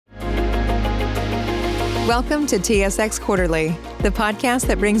Welcome to TSX Quarterly, the podcast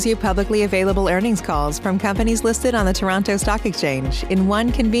that brings you publicly available earnings calls from companies listed on the Toronto Stock Exchange in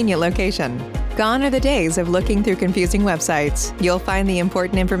one convenient location. Gone are the days of looking through confusing websites. You'll find the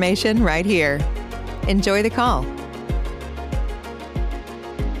important information right here. Enjoy the call.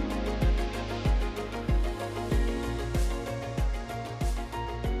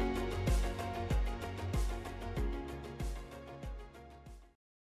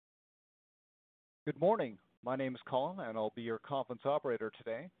 Good morning. My name is Colin, and I'll be your conference operator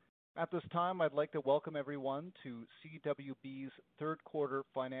today. At this time, I'd like to welcome everyone to CWB's third quarter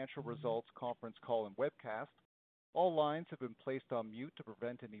financial results conference call and webcast. All lines have been placed on mute to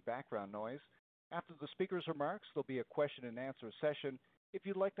prevent any background noise. After the speaker's remarks, there'll be a question and answer session. If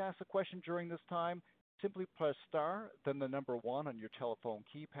you'd like to ask a question during this time, simply press star, then the number 1 on your telephone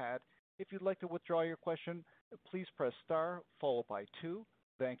keypad. If you'd like to withdraw your question, please press star followed by 2.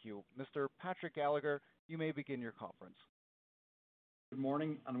 Thank you. Mr. Patrick Gallagher, you may begin your conference. Good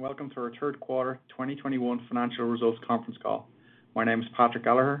morning and welcome to our third quarter 2021 financial results conference call. My name is Patrick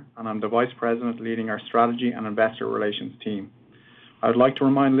Gallagher and I'm the Vice President leading our strategy and investor relations team. I would like to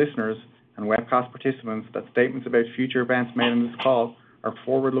remind listeners and webcast participants that statements about future events made in this call are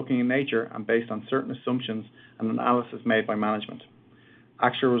forward-looking in nature and based on certain assumptions and analysis made by management.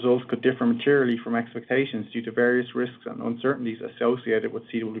 Actual results could differ materially from expectations due to various risks and uncertainties associated with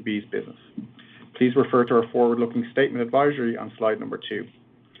CWB's business. Please refer to our forward-looking statement advisory on slide number 2.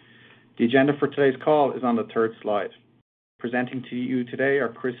 The agenda for today's call is on the third slide. Presenting to you today are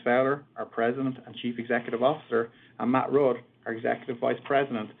Chris Fowler, our President and Chief Executive Officer, and Matt Rudd, our Executive Vice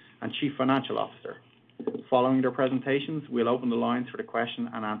President and Chief Financial Officer. Following their presentations, we'll open the lines for the question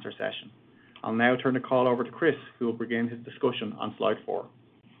and answer session. I'll now turn the call over to Chris, who will begin his discussion on slide 4.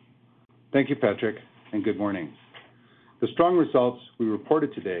 Thank you, Patrick, and good morning. The strong results we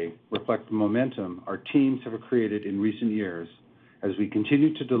reported today reflect the momentum our teams have created in recent years as we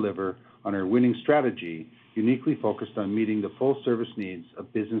continue to deliver on our winning strategy, uniquely focused on meeting the full service needs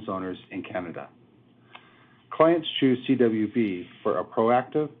of business owners in Canada. Clients choose CWB for a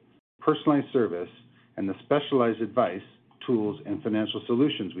proactive, personalized service and the specialized advice, tools, and financial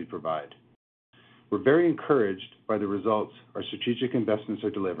solutions we provide. We're very encouraged by the results our strategic investments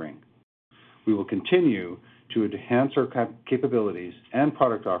are delivering. We will continue to enhance our capabilities and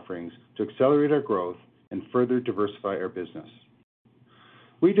product offerings to accelerate our growth and further diversify our business.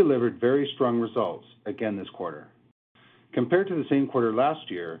 We delivered very strong results again this quarter. Compared to the same quarter last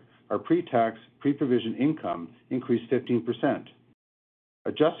year, our pre-tax, pre-provision income increased 15%.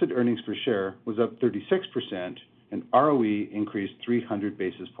 Adjusted earnings per share was up 36% and ROE increased 300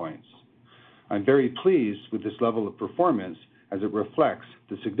 basis points. I'm very pleased with this level of performance as it reflects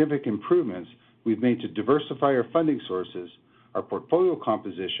the significant improvements we've made to diversify our funding sources, our portfolio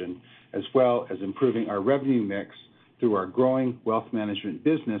composition, as well as improving our revenue mix through our growing wealth management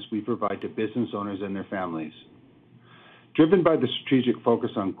business we provide to business owners and their families. Driven by the strategic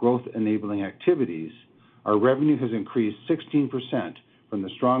focus on growth-enabling activities, our revenue has increased 16% from the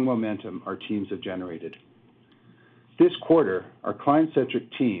strong momentum our teams have generated. This quarter, our client-centric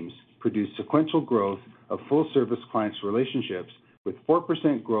teams produced sequential growth of full-service clients' relationships with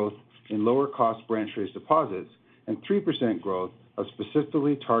 4% growth in lower-cost branch-raised deposits and 3% growth of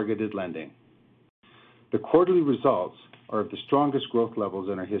specifically targeted lending. The quarterly results are of the strongest growth levels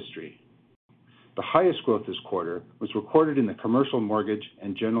in our history. The highest growth this quarter was recorded in the commercial mortgage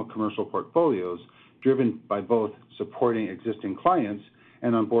and general commercial portfolios, driven by both supporting existing clients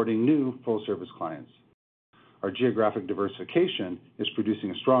and onboarding new full-service clients. Our geographic diversification is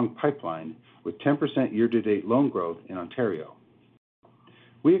producing a strong pipeline with 10% year-to-date loan growth in Ontario.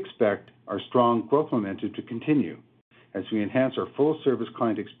 We expect our strong growth momentum to continue as we enhance our full-service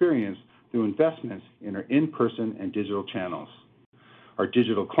client experience through investments in our in-person and digital channels. Our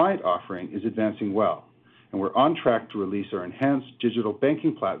digital client offering is advancing well, and we're on track to release our enhanced digital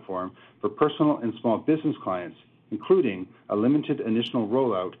banking platform for personal and small business clients, including a limited initial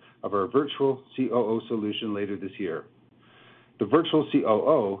rollout of our virtual COO solution later this year. The virtual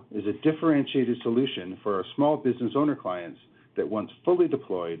COO is a differentiated solution for our small business owner clients that, once fully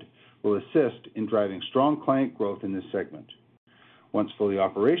deployed, will assist in driving strong client growth in this segment. Once fully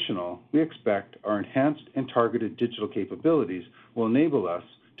operational, we expect our enhanced and targeted digital capabilities will enable us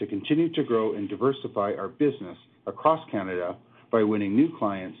to continue to grow and diversify our business across Canada by winning new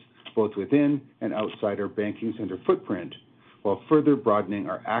clients both within and outside our banking center footprint, while further broadening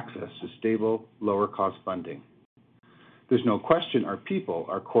our access to stable, lower-cost funding. There's no question our people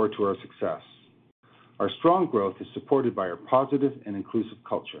are core to our success. Our strong growth is supported by our positive and inclusive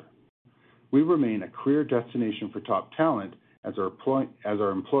culture. We remain a career destination for top talent as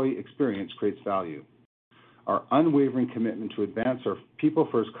our employee experience creates value. Our unwavering commitment to advance our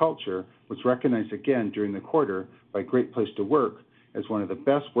people-first culture was recognized again during the quarter by Great Place to Work as one of the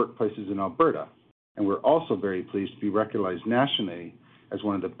best workplaces in Alberta, and we're also very pleased to be recognized nationally as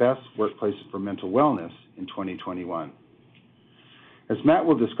one of the best workplaces for mental wellness in 2021. As Matt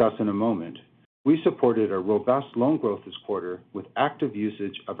will discuss in a moment, we supported a robust loan growth this quarter with active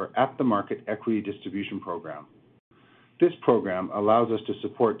usage of our at-the-market equity distribution program. This program allows us to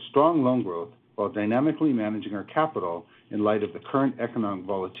support strong loan growth while dynamically managing our capital in light of the current economic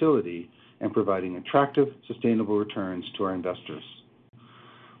volatility and providing attractive, sustainable returns to our investors.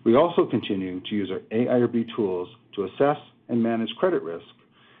 We also continue to use our AIRB tools to assess and manage credit risk,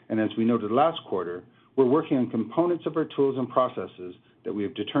 and as we noted last quarter, we're working on components of our tools and processes that we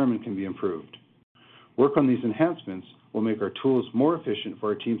have determined can be improved. Work on these enhancements will make our tools more efficient for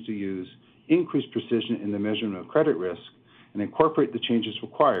our teams to use, increase precision in the measurement of credit risk, and incorporate the changes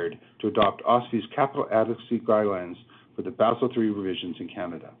required to adopt OSFI's capital adequacy guidelines for the Basel III revisions in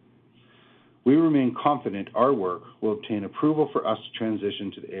Canada. We remain confident our work will obtain approval for us to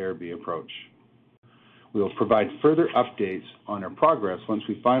transition to the AIRB approach. We will provide further updates on our progress once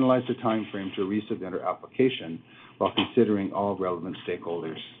we finalize the time frame to resubmit our application while considering all relevant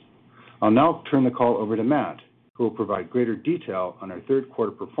stakeholders. I'll now turn the call over to Matt, who will provide greater detail on our third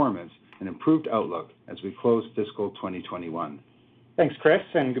quarter performance and improved outlook as we close fiscal 2021. Thanks, Chris,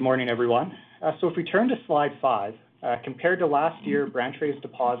 and good morning, everyone. So if we turn to slide 5, compared to last year, branch raised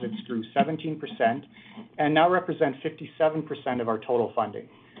deposits grew 17% and now represent 57% of our total funding.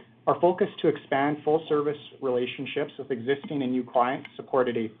 Our focus to expand full-service relationships with existing and new clients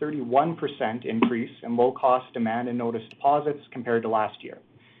supported a 31% increase in low-cost demand and notice deposits compared to last year.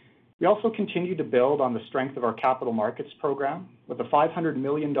 We also continue to build on the strength of our capital markets program with a $500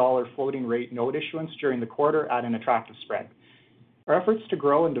 million floating rate note issuance during the quarter at an attractive spread. Our efforts to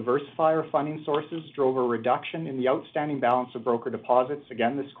grow and diversify our funding sources drove a reduction in the outstanding balance of broker deposits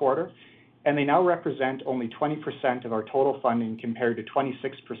again this quarter, and they now represent only 20% of our total funding compared to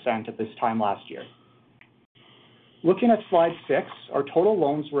 26% at this time last year. Looking at slide 6, our total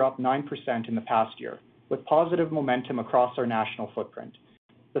loans were up 9% in the past year, with positive momentum across our national footprint.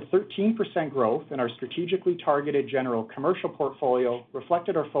 The 13% growth in our strategically targeted general commercial portfolio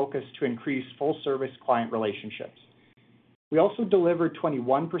reflected our focus to increase full-service client relationships. We also delivered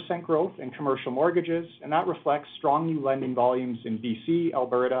 21% growth in commercial mortgages, and that reflects strong new lending volumes in BC,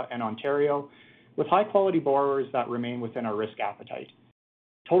 Alberta, and Ontario, with high-quality borrowers that remain within our risk appetite.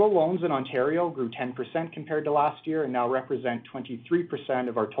 Total loans in Ontario grew 10% compared to last year and now represent 23%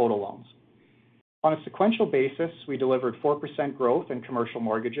 of our total loans. On a sequential basis, we delivered 4% growth in commercial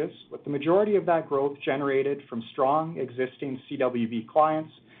mortgages, with the majority of that growth generated from strong existing CWB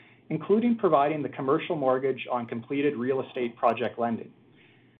clients, including providing the commercial mortgage on completed real estate project lending.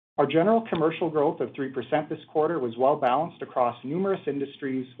 Our general commercial growth of 3% this quarter was well balanced across numerous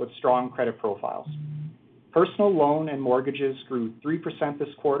industries with strong credit profiles. Personal loan and mortgages grew 3% this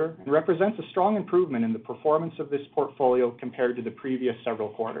quarter and represents a strong improvement in the performance of this portfolio compared to the previous several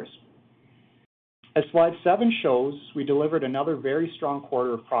quarters. As slide 7 shows, we delivered another very strong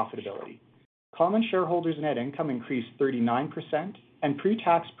quarter of profitability. Common shareholders' net income increased 39%, and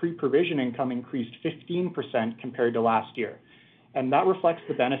pre-tax, pre-provision income increased 15% compared to last year. And that reflects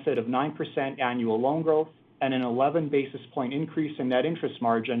the benefit of 9% annual loan growth and an 11 basis point increase in net interest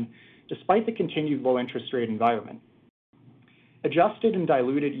margin, despite the continued low interest rate environment. Adjusted and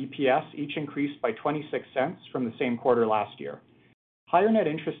diluted EPS each increased by 26 cents from the same quarter last year. Higher net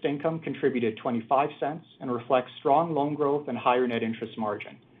interest income contributed 25 cents and reflects strong loan growth and higher net interest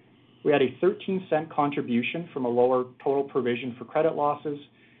margin. We had a 13-cent contribution from a lower total provision for credit losses,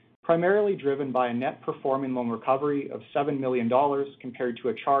 primarily driven by a net performing loan recovery of $7 million compared to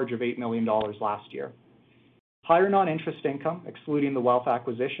a charge of $8 million last year. Higher non-interest income, excluding the wealth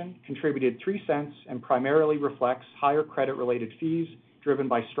acquisition, contributed 3 cents and primarily reflects higher credit-related fees driven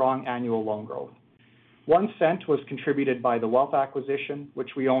by strong annual loan growth. 1 cent was contributed by the wealth acquisition, which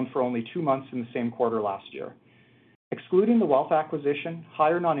we owned for only 2 months in the same quarter last year. Excluding the wealth acquisition,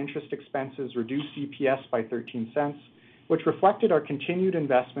 higher non-interest expenses reduced EPS by 13 cents, which reflected our continued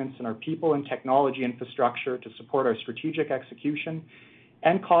investments in our people and technology infrastructure to support our strategic execution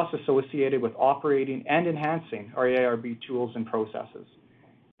and costs associated with operating and enhancing our AIRB tools and processes.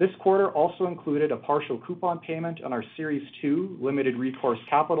 This quarter also included a partial coupon payment on our Series 2 limited recourse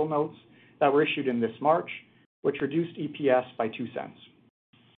capital notes that were issued in this March, which reduced EPS by 2 cents.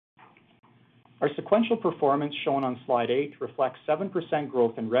 Our sequential performance shown on slide 8 reflects 7%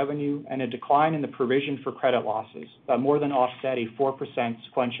 growth in revenue and a decline in the provision for credit losses that more than offset a 4%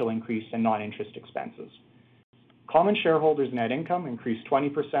 sequential increase in non-interest expenses. Common shareholders' net income increased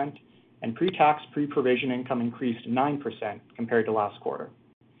 20%, and pre-tax, pre-provision income increased 9% compared to last quarter.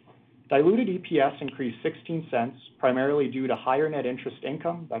 Diluted EPS increased 16 cents, primarily due to higher net interest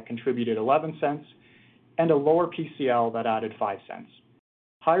income that contributed 11 cents and a lower PCL that added 5 cents.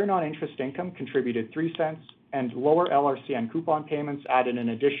 Higher non-interest income contributed 3 cents, and lower LRCN coupon payments added an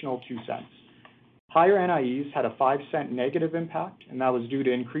additional 2 cents. Higher NIEs had a 5-cent negative impact, and that was due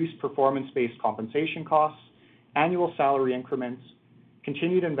to increased performance-based compensation costs, annual salary increments,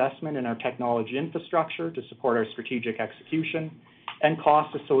 continued investment in our technology infrastructure to support our strategic execution, and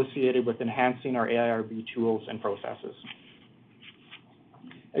costs associated with enhancing our AIRB tools and processes.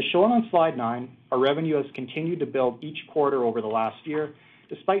 As shown on slide 9, our revenue has continued to build each quarter over the last year,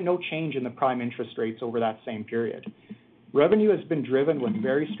 despite no change in the prime interest rates over that same period. Revenue has been driven with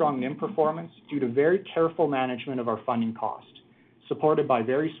very strong NIM performance due to very careful management of our funding cost, supported by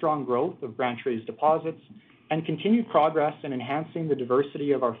very strong growth of branch-raised deposits and continued progress in enhancing the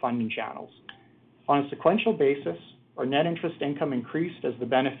diversity of our funding channels. On a sequential basis, our net interest income increased as the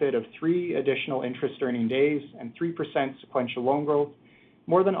benefit of 3 additional interest-earning days and 3% sequential loan growth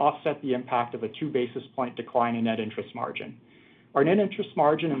more than offset the impact of a 2 basis point decline in net interest margin. Our net interest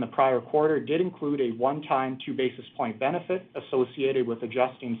margin in the prior quarter did include a one-time 2 basis point benefit associated with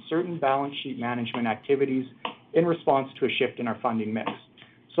adjusting certain balance sheet management activities in response to a shift in our funding mix.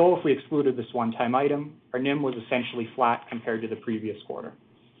 So if we excluded this one-time item, our NIM was essentially flat compared to the previous quarter.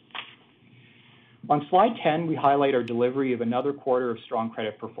 On slide 10, we highlight our delivery of another quarter of strong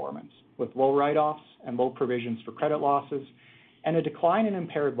credit performance, with low write-offs and low provisions for credit losses, and a decline in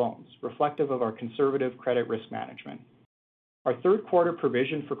impaired loans, reflective of our conservative credit risk management. Our third quarter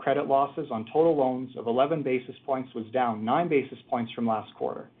provision for credit losses on total loans of 11 basis points was down 9 basis points from last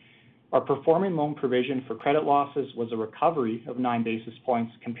quarter. Our performing loan provision for credit losses was a recovery of 9 basis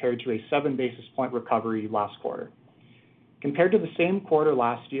points compared to a 7 basis point recovery last quarter. Compared to the same quarter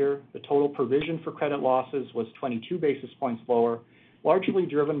last year, the total provision for credit losses was 22 basis points lower, largely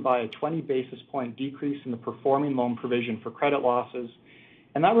driven by a 20 basis point decrease in the performing loan provision for credit losses,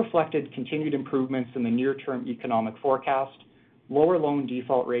 and that reflected continued improvements in the near-term economic forecast, lower loan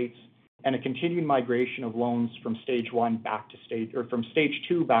default rates, and a continued migration of loans from stage 2 back to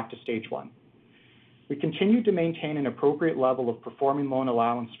stage 1. We continue to maintain an appropriate level of performing loan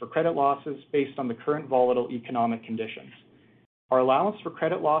allowance for credit losses based on the current volatile economic conditions. Our allowance for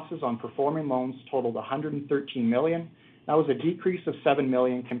credit losses on performing loans totaled $113 million. That was a decrease of $7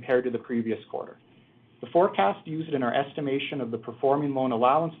 million compared to the previous quarter. The forecast used in our estimation of the performing loan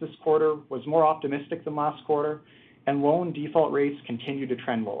allowance this quarter was more optimistic than last quarter, and loan default rates continue to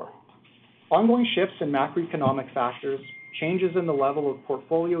trend lower. Ongoing shifts in macroeconomic factors, changes in the level of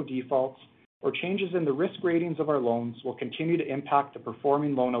portfolio defaults, or changes in the risk ratings of our loans will continue to impact the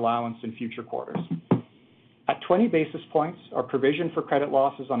performing loan allowance in future quarters. At 20 basis points, our provision for credit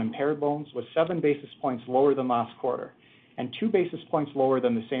losses on impaired loans was 7 basis points lower than last quarter, and 2 basis points lower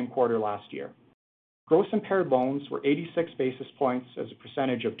than the same quarter last year. Gross impaired loans were 86 basis points as a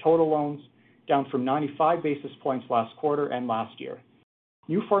percentage of total loans, down from 95 basis points last quarter and last year.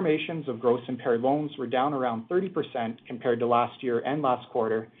 New formations of gross impaired loans were down around 30% compared to last year and last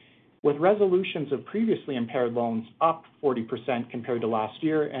quarter, with resolutions of previously impaired loans up 40% compared to last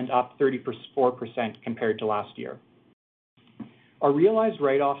year and up 34% compared to last year. Our realized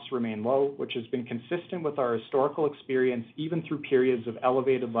write-offs remain low, which has been consistent with our historical experience even through periods of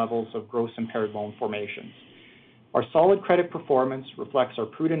elevated levels of gross impaired loan formations. Our solid credit performance reflects our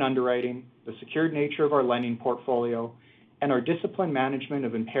prudent underwriting, the secured nature of our lending portfolio, and our disciplined management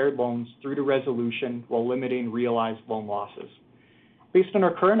of impaired loans through to resolution while limiting realized loan losses. Based on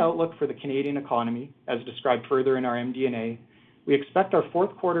our current outlook for the Canadian economy, as described further in our MD&A, we expect our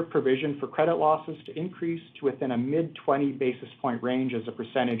fourth quarter provision for credit losses to increase to within a mid-20 basis point range as a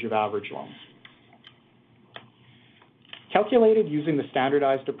percentage of average loans. Calculated using the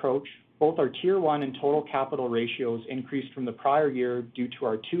standardized approach, both our Tier 1 and total capital ratios increased from the prior year due to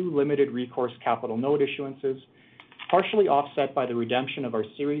our 2 limited recourse capital note issuances, partially offset by the redemption of our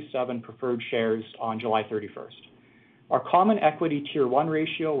Series 7 preferred shares on July 31st. Our common equity Tier 1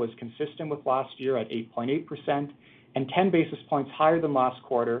 ratio was consistent with last year at 8.8% and 10 basis points higher than last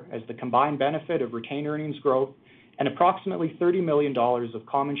quarter as the combined benefit of retained earnings growth and approximately $30 million of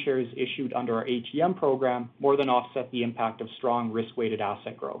common shares issued under our ATM program more than offset the impact of strong risk-weighted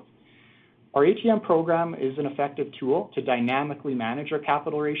asset growth. Our ATM program is an effective tool to dynamically manage our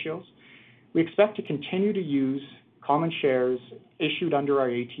capital ratios. We expect to continue to use common shares issued under our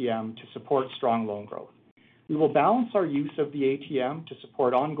ATM to support strong loan growth. We will balance our use of the ATM to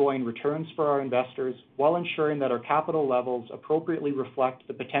support ongoing returns for our investors while ensuring that our capital levels appropriately reflect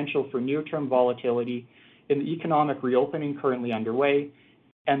the potential for near-term volatility in the economic reopening currently underway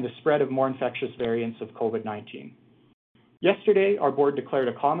and the spread of more infectious variants of COVID-19. Yesterday, our board declared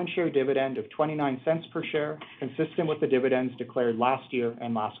a common share dividend of 29 cents per share, consistent with the dividends declared last year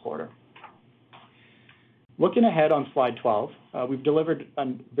and last quarter. Looking ahead on slide 12, we've delivered a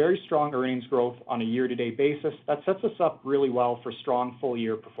very strong earnings growth on a year-to-date basis that sets us up really well for strong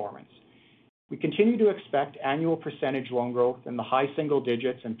full-year performance. We continue to expect annual percentage loan growth in the high single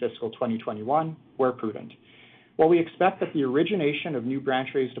digits in fiscal 2021, where prudent. While we expect that the origination of new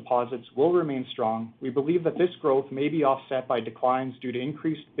branch-raised deposits will remain strong, we believe that this growth may be offset by declines due to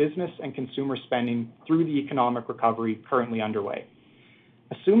increased business and consumer spending through the economic recovery currently underway.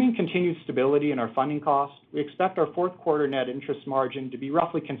 Assuming continued stability in our funding costs, we expect our fourth quarter net interest margin to be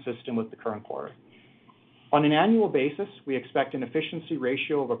roughly consistent with the current quarter. On an annual basis, we expect an efficiency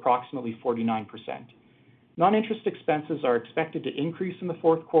ratio of approximately 49%. Non-interest expenses are expected to increase in the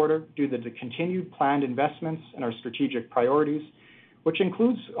fourth quarter due to the continued planned investments in our strategic priorities, which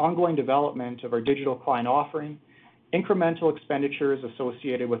includes ongoing development of our digital client offering, incremental expenditures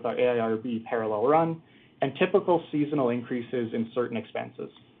associated with our AIRB parallel run, and typical seasonal increases in certain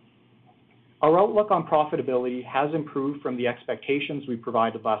expenses. Our outlook on profitability has improved from the expectations we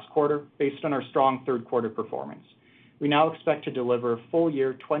provided last quarter based on our strong third quarter performance. We now expect to deliver full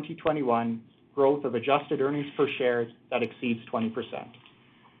year 2021 growth of adjusted earnings per share that exceeds 20%.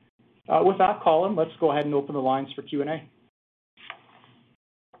 With that, Colin, let's go ahead and open the lines for Q&A. Thank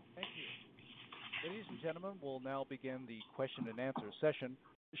you. Ladies and gentlemen, we'll now begin the question and answer session.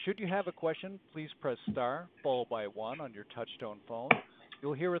 Should you have a question, please press star followed by 1 on your touchtone phone.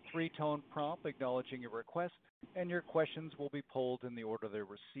 You'll hear a 3-tone prompt acknowledging your request, and your questions will be polled in the order they're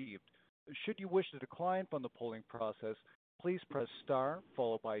received. Should you wish to decline from the polling process, please press star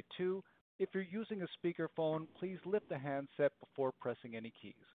followed by 2. If you're using a speakerphone, please lift the handset before pressing any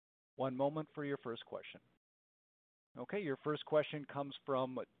keys. One moment for your first question. Okay, your first question comes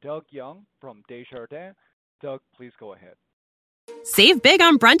from Doug Young from Desjardins. Doug, please go ahead. Save big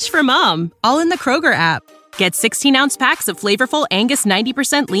on brunch for mom, all in the Kroger app. Get 16-ounce packs of flavorful Angus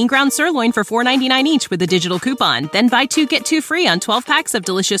 90% lean ground sirloin for $4.99 each with a digital coupon. Then buy 2, get 2 free on 12 packs of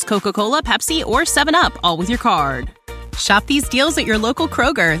delicious Coca-Cola, Pepsi, or 7-Up, all with your card. Shop these deals at your local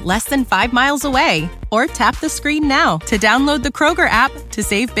Kroger, less than 5 miles away. Or tap the screen now to download the Kroger app to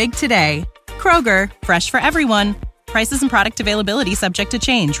save big today. Kroger, fresh for everyone. Prices and product availability subject to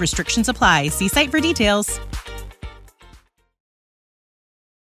change. Restrictions apply. See site for details.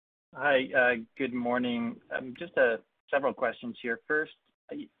 Hi, good morning. Just several questions here. First,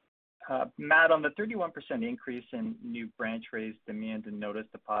 Matt, on the 31% increase in new branch-raised demand and notice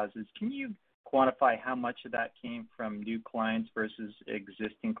deposits, can you quantify how much of that came from new clients versus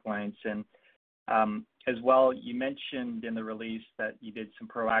existing clients? And as well, you mentioned in the release that you did some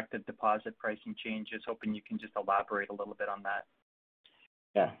proactive deposit pricing changes. Hoping you can just elaborate a little bit on that.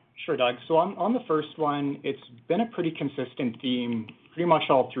 Yeah, sure, Doug. So on the first one, it's been a pretty consistent theme pretty much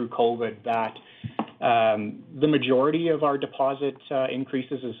all through COVID that the majority of our deposit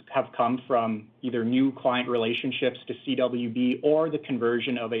increases have come from either new client relationships to CWB or the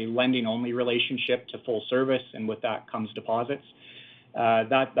conversion of a lending-only relationship to full service, and with that comes deposits.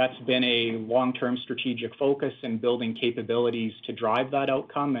 That's been a long-term strategic focus in building capabilities to drive that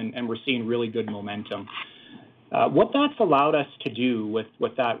outcome, and we're seeing really good momentum. What that's allowed us to do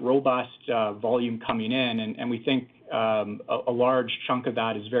with that robust volume coming in, and we think a large chunk of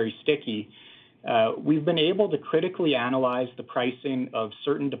that is very sticky, we've been able to critically analyze the pricing of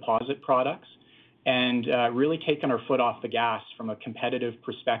certain deposit products and really taken our foot off the gas from a competitive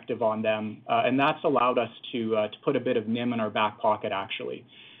perspective on them, and that's allowed us to put a bit of NIM in our back pocket, actually.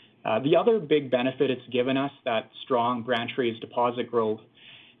 The other big benefit it's given us, that strong branch-raised deposit growth,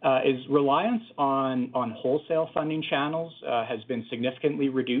 is reliance on wholesale funding channels has been significantly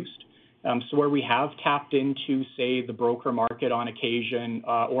reduced. So where we have tapped into, say, the broker market on occasion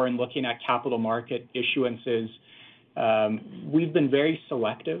or in looking at capital market issuances, we've been very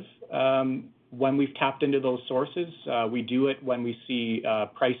selective when we've tapped into those sources. We do it when we see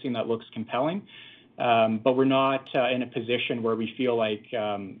pricing that looks compelling, but we're not in a position where we feel like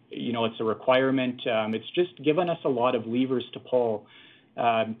it's a requirement. It's just given us a lot of levers to pull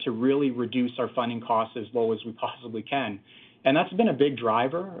to really reduce our funding costs as low as we possibly can. And that's been a big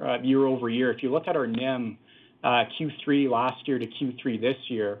driver year over year. If you look at our NIM, Q3 last year to Q3 this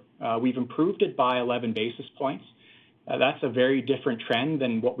year, we've improved it by 11 basis points. That's a very different trend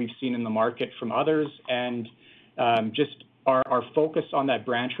than what we've seen in the market from others. And just our focus on that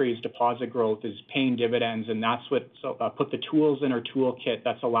branch-raised deposit growth is paying dividends, and that's what put the tools in our toolkit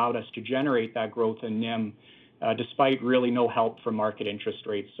that's allowed us to generate that growth in NIM despite really no help from market interest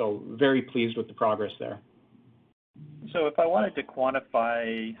rates. So very pleased with the progress there. So if I wanted to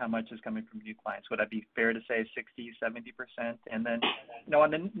quantify how much is coming from new clients, would that be fair to say 60, 70%? And then,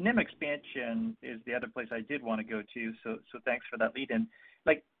 on the NIM expansion is the other place I did want to go to. So thanks for that lead in.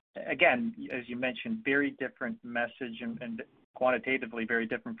 Like, again, as you mentioned, very different message and quantitatively very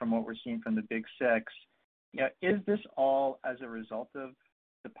different from what we're seeing from the Big Six. Is this all as a result of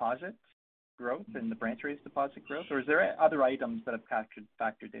deposit growth and the branch raised deposit growth, or is there other items that have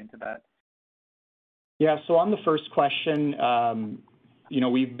factored into that? Yeah, so on the first question,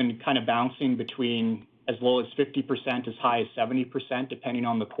 we've been kind of bouncing between as low as 50%, as high as 70%, depending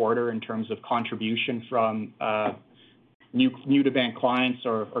on the quarter in terms of contribution from new to bank clients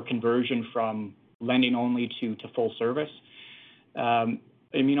or conversion from lending only to full service. On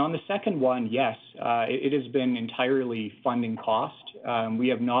the second one, yes, it has been entirely funding cost. We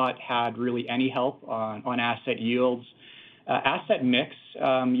have not had really any help on asset yields. Asset mix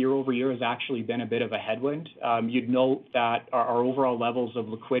year over year has actually been a bit of a headwind. You'd note that our overall levels of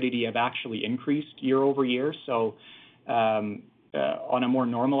liquidity have actually increased year over year. So on a more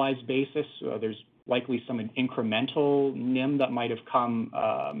normalized basis, there's likely some incremental NIM that might have come,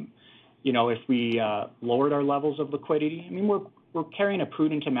 if we lowered our levels of liquidity. We're carrying a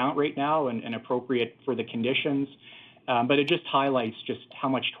prudent amount right now and appropriate for the conditions. But it just highlights just how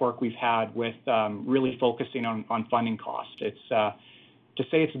much torque we've had with really focusing on funding cost. It's to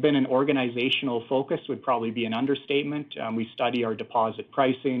say it's been an organizational focus would probably be an understatement. We study our deposit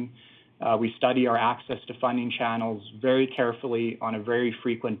pricing. We study our access to funding channels very carefully on a very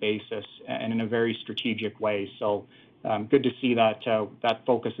frequent basis and in a very strategic way. So good to see that that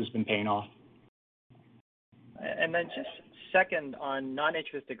focus has been paying off. And then just second, on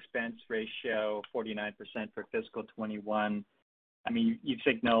non-interest expense ratio, 49% for fiscal 21. You've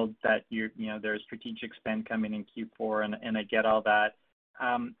signaled that there's strategic spend coming in Q4, and I get all that.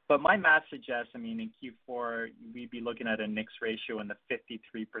 But my math suggests, in Q4, we'd be looking at a NIX ratio in the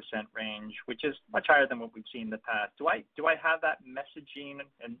 53% range, which is much higher than what we've seen in the past. Do I have that messaging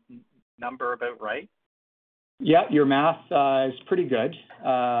and number about right? Yeah, your math is pretty good,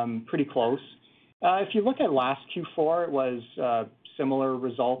 pretty close. If you look at last Q4, it was a similar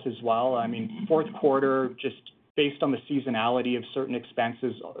result as well. Fourth quarter, just based on the seasonality of certain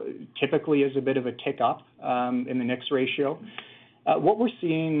expenses, typically is a bit of a tick up in the NIX ratio. What we're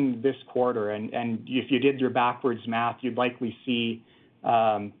seeing this quarter, and if you did your backwards math, you'd likely see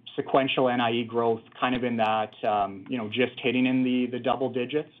sequential NIE growth kind of in that, just hitting in the double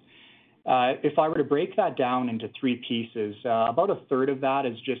digits. If I were to break that down into three pieces, about a third of that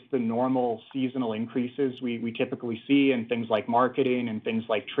is just the normal seasonal increases we typically see in things like marketing and things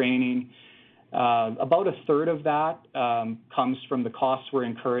like training. About a third of that comes from the costs we're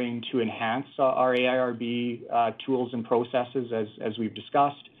incurring to enhance our AIRB tools and processes, as we've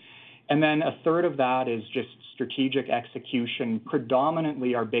discussed. And then a third of that is just strategic execution,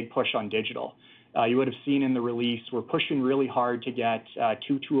 predominantly our big push on digital. You would have seen in the release, we're pushing really hard to get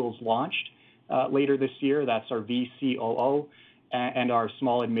two tools launched later this year. That's our VCOO and our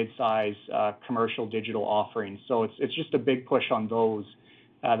small and mid-size commercial digital offerings. So it's just a big push on those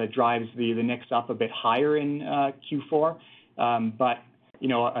that drives the NIX up a bit higher in Q4. But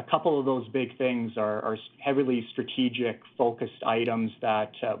a couple of those big things are heavily strategic focused items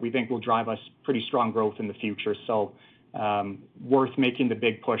that we think will drive us pretty strong growth in the future. So worth making the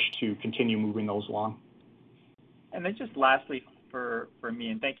big push to continue moving those along. And then just lastly for me,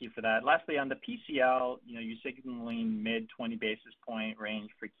 and thank you for that. Lastly, on the PCL, you're signaling mid 20 basis point range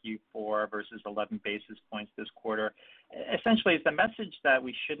for Q4 versus 11 basis points this quarter. Essentially, is the message that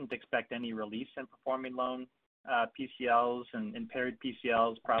we shouldn't expect any release in performing loan PCLs and impaired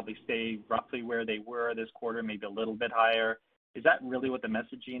PCLs probably stay roughly where they were this quarter, maybe a little bit higher? Is that really what the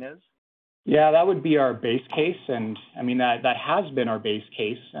messaging is? Yeah, that would be our base case, and that has been our base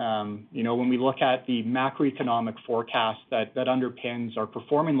case. When we look at the macroeconomic forecast that underpins our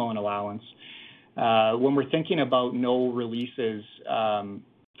performing loan allowance, when we're thinking about no releases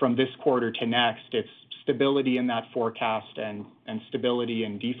from this quarter to next, it's stability in that forecast and stability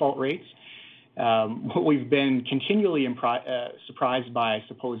in default rates. What we've been continually surprised by, I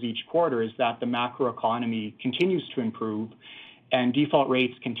suppose, each quarter is that the macroeconomy continues to improve and default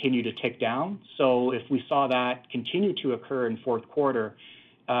rates continue to tick down. So if we saw that continue to occur in fourth quarter,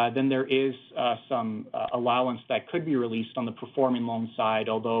 then there is some allowance that could be released on the performing loan side,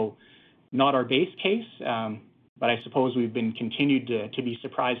 although not our base case. But I suppose we've been continued to be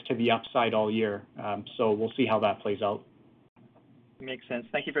surprised to the upside all year. So we'll see how that plays out. Makes sense.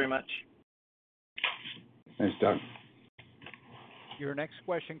 Thank you very much. Thanks, Doug. Your next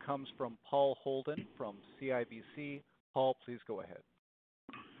question comes from Paul Holden from CIBC. Paul, please go ahead.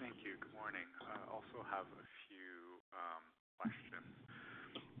 Thank you. Good morning. I also have a few questions.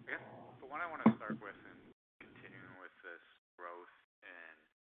 I guess the one I want to start with and continuing with this growth in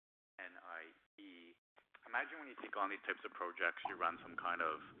NIE, imagine when you take on these types of projects, you run some kind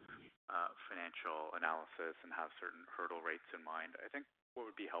of financial analysis and have certain hurdle rates in mind. I think what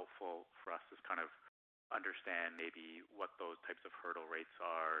would be helpful for us is kind of understand maybe what those types of hurdle rates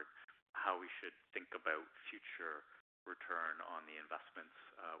are, how we should think about future return on the investments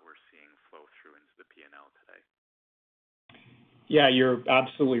we're seeing flow through into the P&L today. Yeah, you're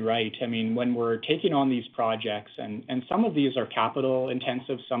absolutely right. I mean, when we're taking on these projects, and some of these are capital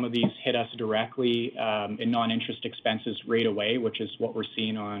intensive, some of these hit us directly in non-interest expenses right away, which is what we're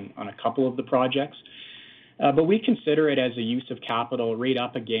seeing on a couple of the projects. But we consider it as a use of capital right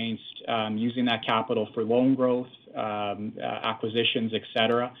up against using that capital for loan growth, acquisitions, et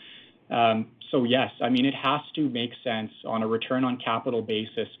cetera. So yes, I mean, it has to make sense on a return on capital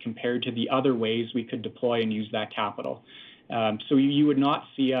basis compared to the other ways we could deploy and use that capital. So you would not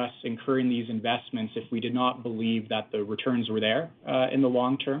see us incurring these investments if we did not believe that the returns were there in the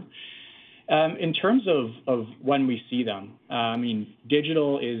long term. In terms of when we see them, I mean,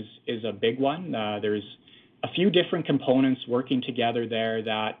 digital is a big one. There's a few different components working together there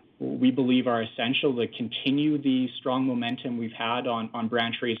that we believe are essential to continue the strong momentum we've had on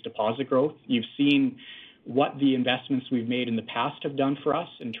branch-raised deposit growth. You've seen what the investments we've made in the past have done for us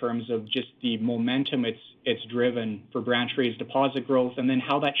in terms of just the momentum it's driven for branch-raised deposit growth, and then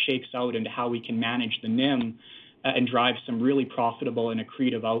how that shakes out into how we can manage the NIM and drive some really profitable and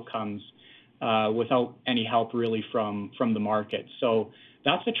accretive outcomes without any help really from the market. So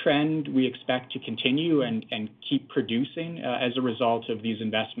that's a trend we expect to continue and keep producing as a result of these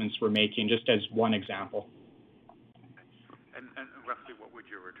investments we're making, just as one example. And roughly what would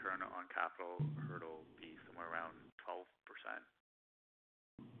your return on capital hurdle be, somewhere around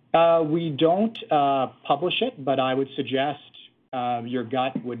 12%? We don't publish it, but I would suggest your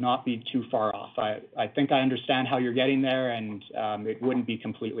gut would not be too far off. I think I understand how you're getting there, and it wouldn't be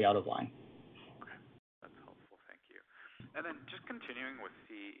completely out of line. Okay, that's helpful. Thank you. And then just continuing with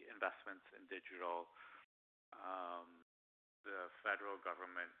the investments in digital, the federal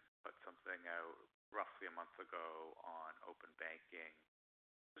government put something out roughly a month ago on open banking.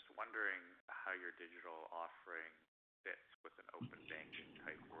 Just wondering how your digital offering fits with an open banking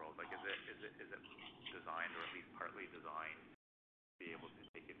type world. Like, is it designed, or at least partly designed, to be able to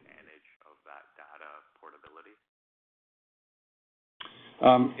take advantage of that data portability?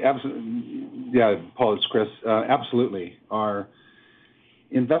 Absolutely. Yeah, Paul, it's Chris. Absolutely. Our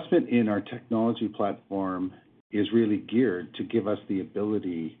investment in our technology platform is really geared to give us the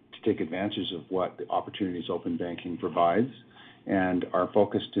ability to take advantage of what the opportunities open banking provides, and our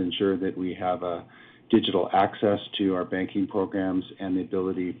focus to ensure that we have a digital access to our banking programs and the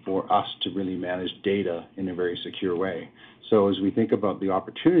ability for us to really manage data in a very secure way. So as we think about the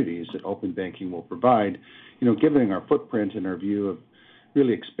opportunities that open banking will provide, given our footprint and our view of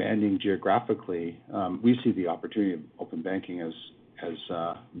really expanding geographically, we see the opportunity of open banking as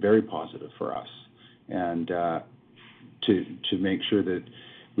very positive for us. And to make sure that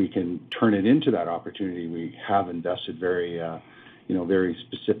we can turn it into that opportunity, we have invested very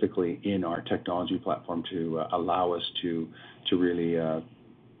specifically in our technology platform to allow us to really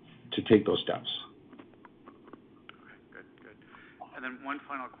to take those steps. Okay, good. And then one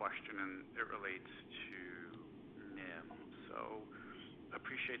final question, and it relates to NIM. So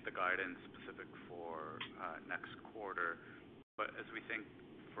appreciate the guidance specific for next quarter, but as we think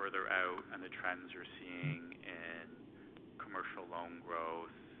further out and the trends you're seeing in commercial loan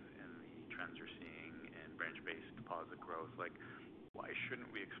growth and the trends you're seeing in branch-based deposit growth, like, why shouldn't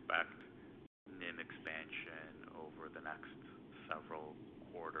we expect NIM expansion over the next several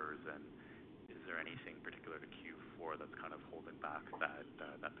quarters? And is there anything particular to Q4 that's kind of holding back that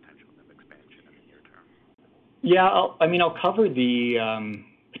potential NIM expansion in the near term? Yeah, I'll cover the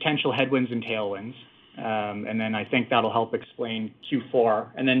potential headwinds and tailwinds, and then I think that'll help explain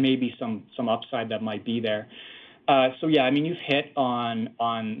Q4, and then maybe some upside that might be there. So yeah, you've hit on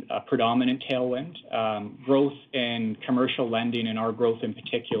a predominant tailwind, growth in commercial lending and our growth in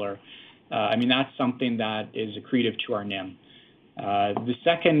particular. That's something that is accretive to our NIM. The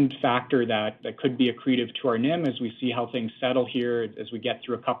second factor that could be accretive to our NIM as we see how things settle here, as we get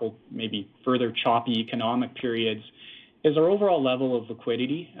through a couple maybe further choppy economic periods, is our overall level of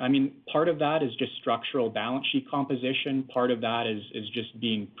liquidity. Part of that is just structural balance sheet composition. Part of that is just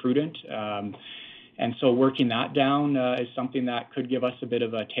being prudent. And so working that down is something that could give us a bit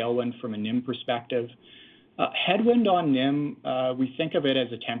of a tailwind from a NIM perspective. Headwind on NIM, we think of it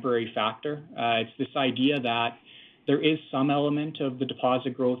as a temporary factor. It's this idea that there is some element of the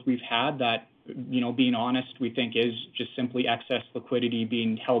deposit growth we've had that being honest, we think is just simply excess liquidity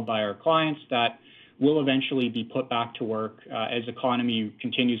being held by our clients that will eventually be put back to work as economy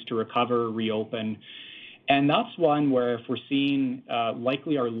continues to recover, reopen. And that's one where if we're seeing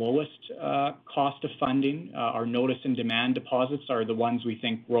likely our lowest cost of funding, our notice and demand deposits are the ones we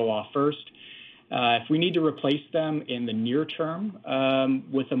think roll off first. If we need to replace them in the near term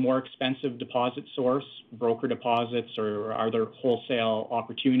with a more expensive deposit source, broker deposits or other wholesale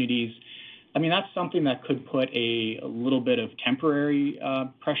opportunities, I mean, that's something that could put a little bit of temporary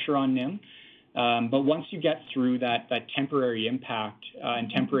pressure on NIM. But once you get through that temporary impact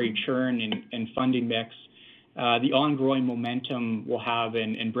and temporary churn in funding mix, the ongoing momentum we'll have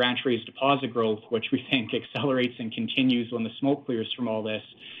in branch-raised deposit growth, which we think accelerates and continues when the smoke clears from all this,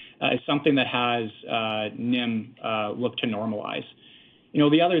 is something that has NIM look to normalize.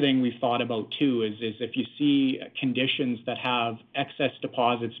 The other thing we've thought about too is if you see conditions that have excess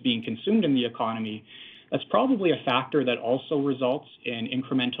deposits being consumed in the economy, that's probably a factor that also results in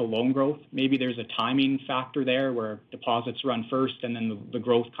incremental loan growth. Maybe there's a timing factor there where deposits run first and then the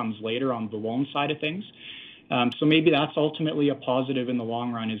growth comes later on the loan side of things. So maybe that's ultimately a positive in the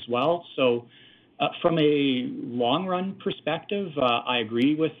long run as well. So from a long run perspective, I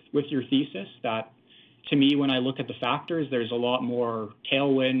agree with your thesis that to me, when I look at the factors, there's a lot more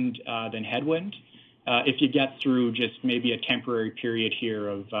tailwind than headwind. If you get through just maybe a temporary period here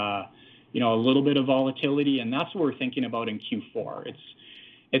of a little bit of volatility, and that's what we're thinking about in Q4.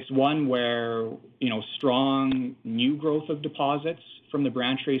 It's one where strong new growth of deposits from the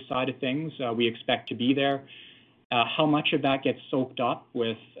branch raise side of things we expect to be there. How much of that gets soaked up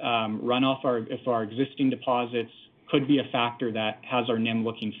with runoff if our existing deposits could be a factor that has our NIM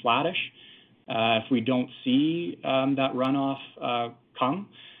looking flattish. If we don't see that runoff come,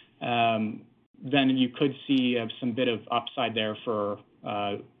 then you could see some bit of upside there for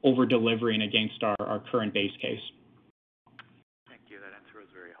over-delivering against our current base case. Thank you. That answer was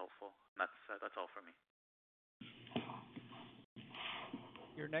very helpful. That's all for me.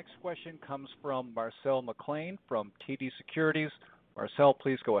 Your next question comes from Marcel McLean from TD Securities. Marcel,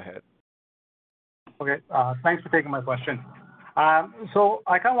 please go ahead. Okay, thanks for taking my question. So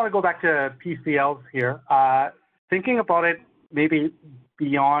I kind of want to go back to PCLs here. Thinking about it maybe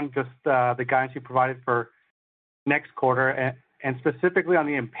beyond just the guidance you provided for next quarter and specifically on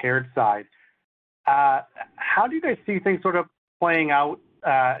the impaired side, how do you guys see things sort of playing out,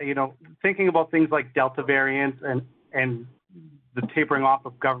 thinking about things like Delta variants and the tapering off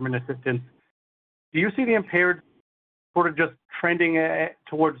of government assistance? Do you see the impaired sort of just trending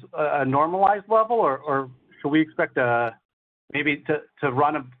towards a normalized level, or should we expect maybe to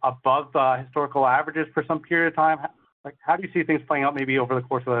run above historical averages for some period of time? Like, how do you see things playing out maybe over the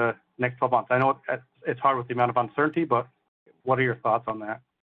course of the next 12 months? I know it's hard with the amount of uncertainty, but what are your thoughts on that?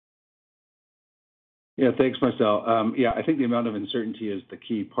 Yeah, thanks, Marcel. I think the amount of uncertainty is the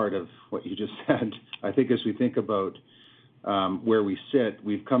key part of what you just said. I think as we think about where we sit,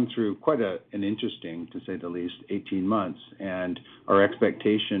 we've come through quite an interesting, to say the least, 18 months, and our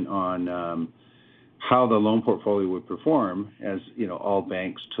expectation on how the loan portfolio would perform as all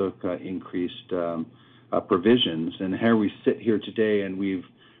banks took increased provisions, and here we sit here today, and we've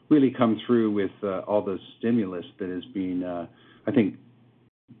really come through with all the stimulus that has been, I think,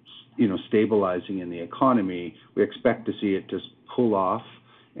 stabilizing in the economy. We expect to see it just pull off.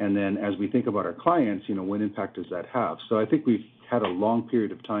 And then as we think about our clients, what impact does that have? So I think we've had a long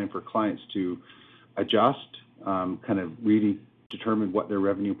period of time for clients to adjust, kind of really determine what their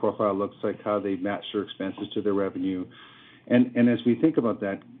revenue profile looks like, how they match their expenses to their revenue. And as we think about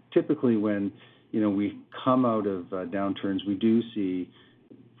that, typically when, we come out of downturns, we do see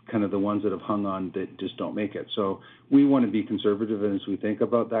kind of the ones that have hung on that just don't make it. So we want to be conservative as we think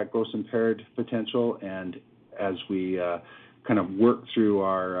about that gross impaired potential, and as we kind of work through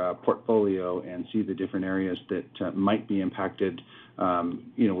our portfolio and see the different areas that might be impacted,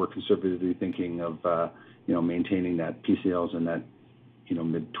 we're conservatively thinking of, maintaining that PCLs in that,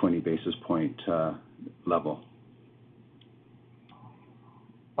 mid 20 basis point level.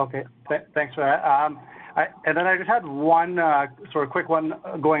 Okay, thanks for that. And then I just had one sort of quick one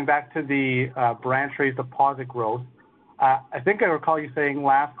going back to the branch raised deposit growth. I think I recall you saying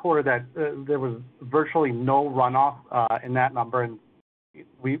last quarter that there was virtually no runoff in that number, and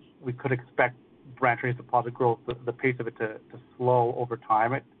we could expect branch raised deposit growth, the pace of it to slow over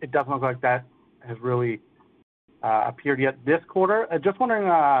time. It doesn't look like that has really appeared yet this quarter. Just wondering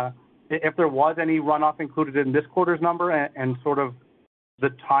if there was any runoff included in this quarter's number and sort of the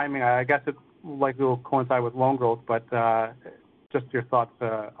timing. I guess it likely will coincide with loan growth, but just your thoughts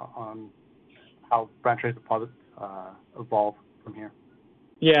on how branch raised deposits evolve from here.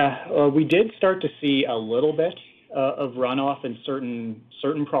 Yeah, we did start to see a little bit of runoff in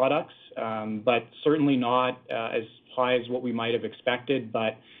certain products, but certainly not as high as what we might have expected.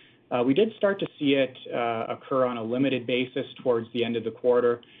 But we did start to see it occur on a limited basis towards the end of the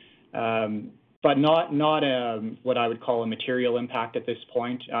quarter, but not what I would call a material impact at this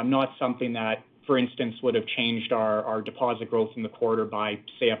point. Not something that, for instance, would have changed our deposit growth in the quarter by,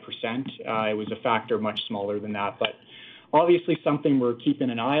 say, 1%. It was a factor much smaller than that, but obviously something we're keeping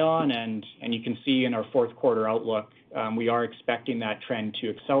an eye on, and you can see in our fourth quarter outlook, we are expecting that trend to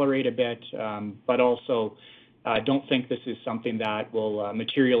accelerate a bit, but also don't think this is something that will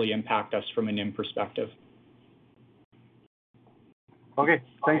materially impact us from a NIM perspective. Okay,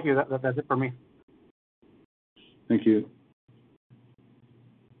 thank you. That's it for me. Thank you.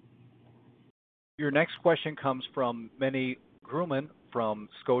 Your next question comes from Meny Grauman from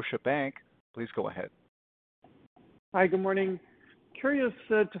Scotiabank. Please go ahead. Hi, good morning. Curious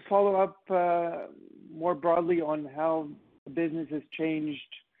to follow up more broadly on how the business has changed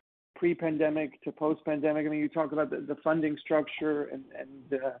pre-pandemic to post-pandemic. I mean, you talk about the funding structure and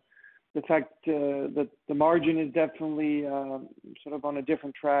the fact that the margin is definitely sort of on a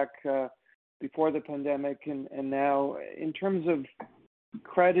different track before the pandemic and now. In terms of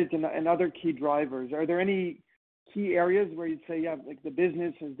credit and other key drivers, are there any key areas where you'd say, yeah, like the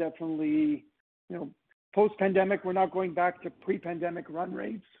business is definitely, post-pandemic, we're not going back to pre-pandemic run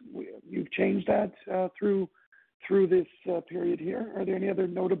rates? You've changed that through this period here. Are there any other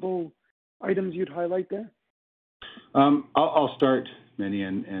notable items you'd highlight there? I'll start, Manny,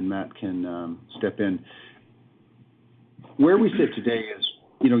 and Matt can step in. Where we sit today is,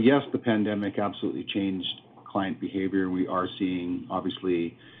 yes, the pandemic absolutely changed client behavior. We are seeing,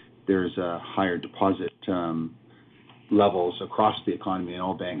 obviously, there's a higher deposit levels across the economy, and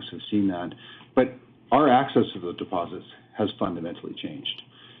all banks have seen that. But our access to the deposits has fundamentally changed.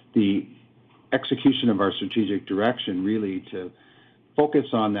 The execution of our strategic direction really to focus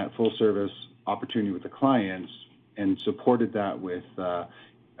on that full service opportunity with the clients and supported that with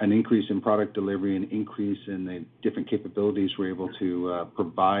an increase in product delivery, an increase in the different capabilities we're able to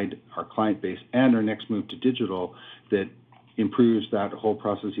provide our client base, and our next move to digital that improves that whole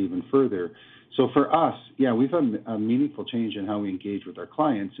process even further. So for us, yeah, we've had a meaningful change in how we engage with our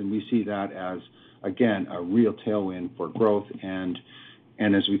clients, and we see that as, again, a real tailwind for growth. And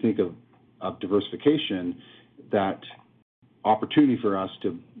as we think of diversification, that opportunity for us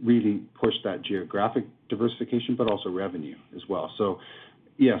to really push that geographic diversification, but also revenue as well. So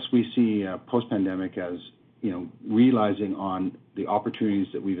yes, we see post-pandemic as, realizing on the opportunities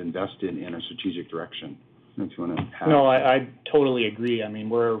that we've invested in our strategic direction. I don't know if you want to add. No, I totally agree. I mean,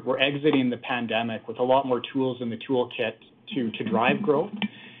 we're exiting the pandemic with a lot more tools in the toolkit to drive growth,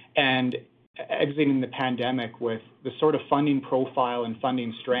 and exiting the pandemic with the sort of funding profile and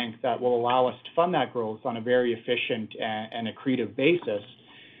funding strength that will allow us to fund that growth on a very efficient and accretive basis.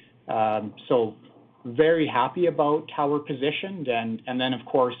 So very happy about how we're positioned, and then of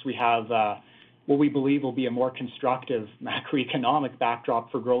course we have what we believe will be a more constructive macroeconomic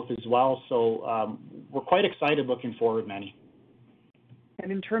backdrop for growth as well. So we're quite excited looking forward, Manny.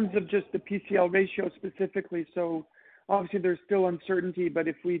 And in terms of just the PCL ratio specifically, so obviously there's still uncertainty, but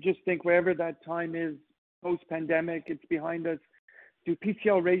if we just think wherever that time is post-pandemic, it's behind us, do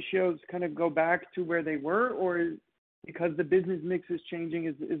PCL ratios kind of go back to where they were, or because the business mix is changing,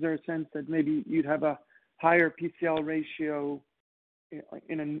 is there a sense that maybe you'd have a higher PCL ratio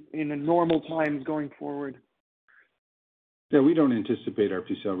in a normal times going forward? Yeah, we don't anticipate our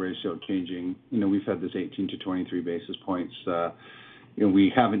PCL ratio changing. We've had this 18 to 23 basis points.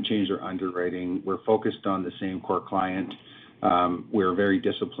 We haven't changed our underwriting. We're focused on the same core client. We're very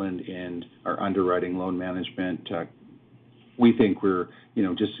disciplined in our underwriting, loan management. We think we're,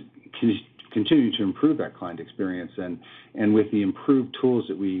 just continue to improve that client experience. And with the improved tools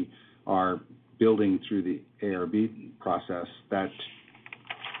that we are building through the ARB process, that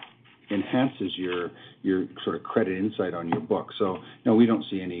enhances your sort of credit insight on your book. So no, we don't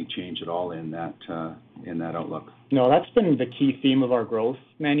see any change at all in that outlook. No, that's been the key theme of our growth,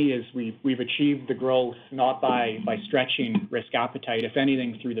 Manny, is we've achieved the growth not by stretching risk appetite. If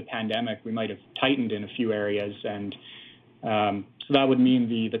anything, through the pandemic, we might have tightened in a few areas, and so that would mean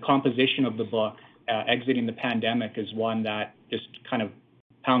the composition of the book exiting the pandemic is one that just kind of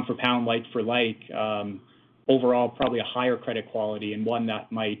pound for pound, like for like, overall probably a higher credit quality, and one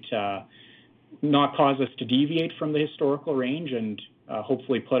that might not cause us to deviate from the historical range, and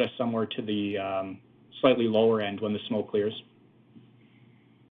hopefully put us somewhere to the slightly lower end when the smoke clears.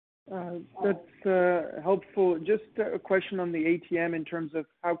 That's helpful. Just a question on the ATM in terms of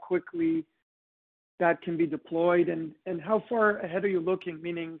how quickly that can be deployed, and how far ahead are you looking?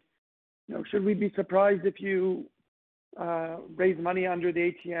 Meaning, should we be surprised if you raise money under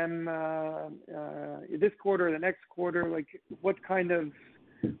the ATM this quarter or the next quarter? Like, what kind of,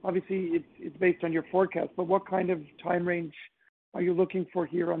 obviously it's based on your forecast, but what kind of time range are you looking for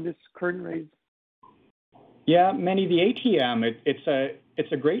here on this current raise? Yeah, Meny, the ATM,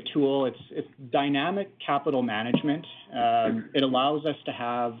 it's a great tool. It's dynamic capital management. It allows us to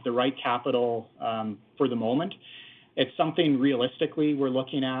have the right capital for the moment. It's something realistically we're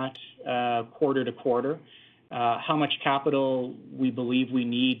looking at quarter to quarter. How much capital we believe we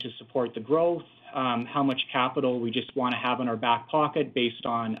need to support the growth, how much capital we just want to have in our back pocket based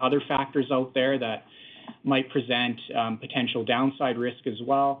on other factors out there that might present potential downside risk as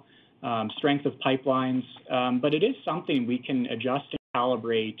well, strength of pipelines. But it is something we can adjust and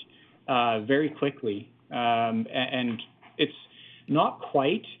calibrate very quickly. And it's not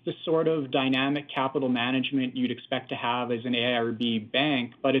quite the sort of dynamic capital management you'd expect to have as an AIRB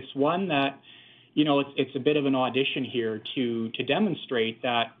bank, but it's one that, it's a bit of an audition here to demonstrate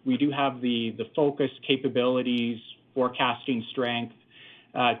that we do have the focus, capabilities, forecasting strength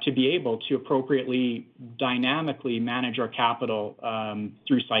to be able to appropriately, dynamically manage our capital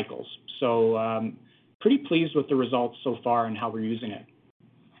through cycles. So pretty pleased with the results so far and how we're using it.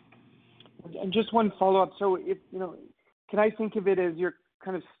 And just one follow-up. So, can I think of it as you're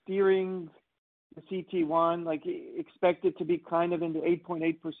kind of steering the CET1, like expect it to be kind of in the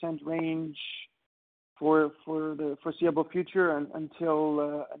 8.8% range for the foreseeable future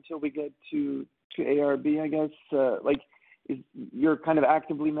until we get to AIRB, I guess. You're kind of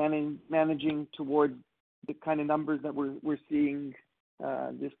actively managing toward the kind of numbers that we're seeing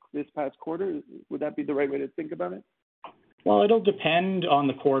this past quarter. Would that be the right way to think about it? Well, it'll depend on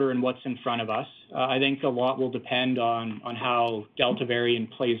the quarter and what's in front of us. I think a lot will depend on how Delta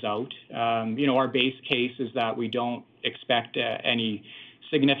variant plays out. Our base case is that we don't expect any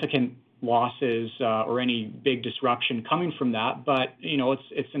significant losses or any big disruption coming from that, but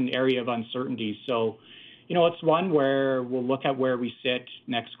it's an area of uncertainty. So it's one where we'll look at where we sit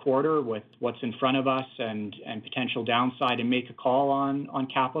next quarter with what's in front of us and potential downside and make a call on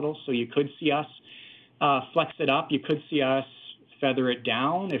capital. So you could see us flex it up. You could see us feather it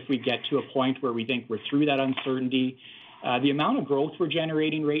down if we get to a point where we think we're through that uncertainty. The amount of growth we're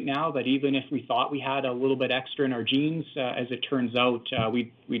generating right now, that even if we thought we had a little bit extra in our genes, as it turns out,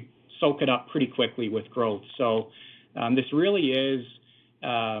 we'd soak it up pretty quickly with growth. So this really is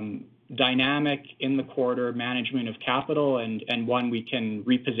dynamic in the quarter management of capital and one we can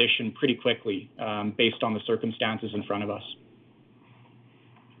reposition pretty quickly based on the circumstances in front of us.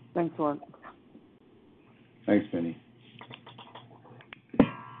 Thanks a lot. Thanks, Meny.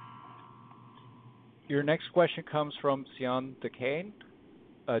 Your next question comes from Cihan Tuncay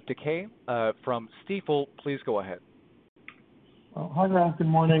from Stifel. Please go ahead. Hi, guys. Good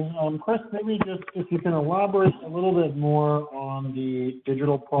morning. Chris, maybe just if you can elaborate a little bit more on the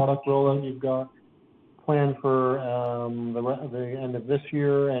digital product rollout you've got planned for the end of this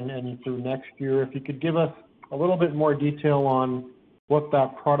year and through next year. If you could give us a little bit more detail on what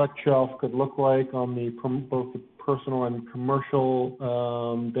that product shelf could look like on both the personal and commercial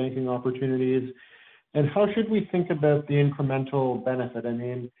banking opportunities, and how should we think about the incremental benefit? I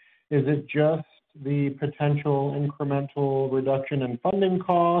mean, is it just the potential incremental reduction in funding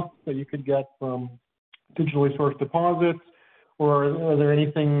costs that you could get from digitally sourced deposits, or are there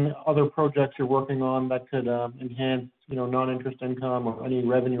other projects you're working on that could enhance, non-interest income or any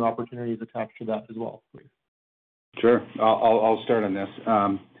revenue opportunities attached to that as well, please? Sure. I'll start on this.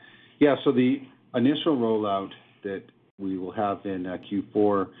 So the initial rollout that we will have in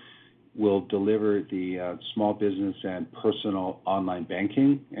Q4 will deliver the small business and personal online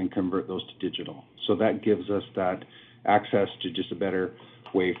banking and convert those to digital. So that gives us that access to just a better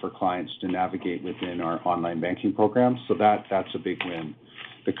way for clients to navigate within our online banking program. So that's a big win.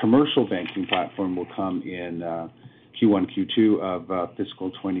 The commercial banking platform will come in Q1, Q2 of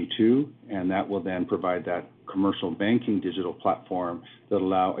fiscal 22, and that will then provide that commercial banking digital platform that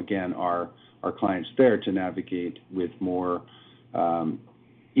allow, again, our clients there to navigate with more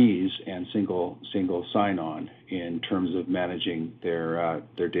ease and single sign-on in terms of managing their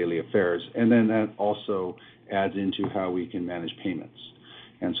daily affairs. And then that also adds into how we can manage payments.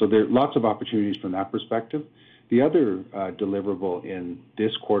 And so there are lots of opportunities from that perspective. The other deliverable in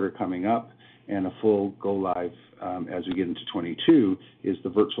this quarter coming up and a full go live as we get into 22 is the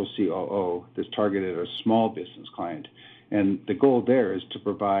virtual COO that's targeted at a small business client. And the goal there is to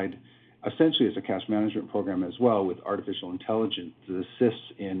provide essentially as a cash management program as well with artificial intelligence that assists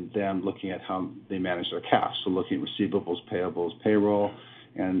in them looking at how they manage their cash. So looking at receivables, payables, payroll,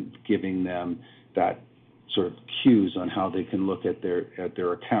 and giving them that sort of cues on how they can look at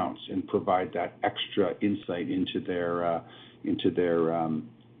their accounts and provide that extra insight into the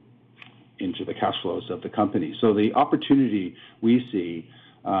cash flows of the company. So the opportunity we see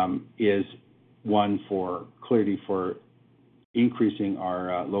is one for clarity for increasing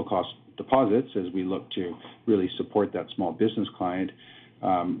our low-cost deposits as we look to really support that small business client,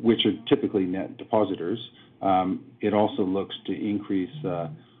 which are typically net depositors. It also looks to increase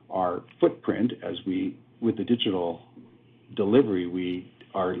our footprint as with the digital delivery, we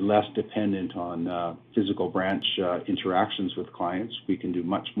are less dependent on physical branch interactions with clients. We can do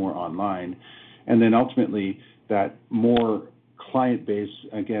much more online. And then ultimately, that more client base,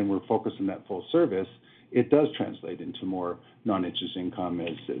 again, we're focused on that full service, it does translate into more non-interest income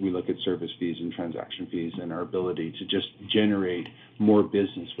as we look at service fees and transaction fees and our ability to just generate more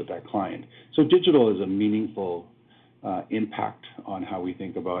business with that client. So digital is a meaningful impact on how we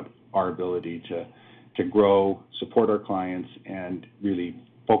think about our ability to grow, support our clients, and really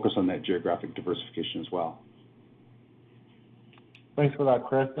focus on that geographic diversification as well. Thanks for that,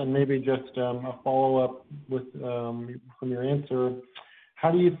 Chris. And maybe just a follow-up with from your answer. How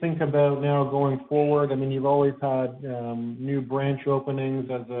do you think about now going forward? I mean, you've always had new branch openings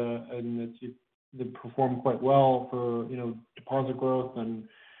and they perform quite well for deposit growth and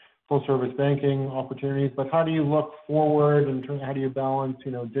full service banking opportunities. But how do you look forward and how do you balance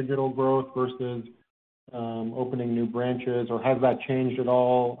digital growth versus opening new branches, or has that changed at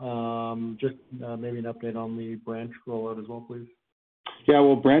all? Just maybe an update on the branch rollout as well, please. Yeah,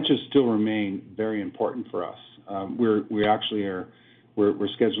 well, branches still remain very important for us. We actually are. We're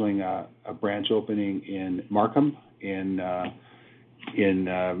scheduling a branch opening in Markham in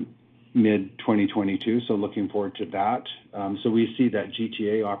mid 2022. So looking forward to that. So we see that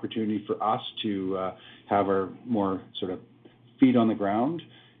GTA opportunity for us to have our more sort of feet on the ground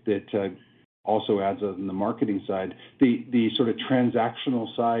that also adds on the marketing side. The sort of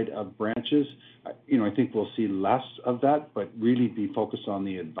transactional side of branches, I think we'll see less of that, but really be focused on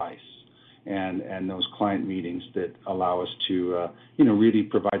the advice and those client meetings that allow us to really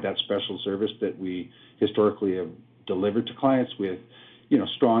provide that special service that we historically have delivered to clients with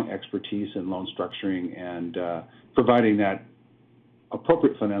strong expertise in loan structuring and providing that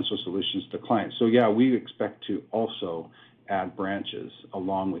appropriate financial solutions to clients. So yeah, we expect to also add branches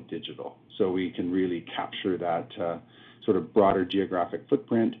along with digital, so we can really capture that sort of broader geographic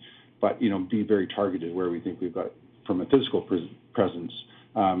footprint, but be very targeted where we think we've got from a physical presence.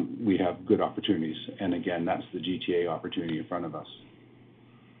 We have good opportunities, and again, that's the GTA opportunity in front of us.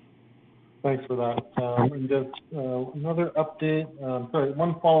 Thanks for that. And just another update. Sorry,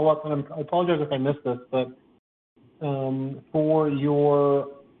 one follow-up, and I apologize if I missed this, but for your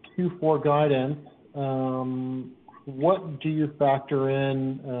Q4 guidance, what do you factor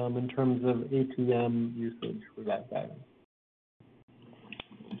in terms of ATM usage for that guidance?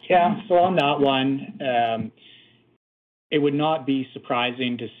 Yeah, so on that one, it would not be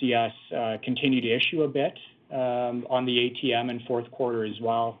surprising to see us continue to issue a bit on the ATM in fourth quarter as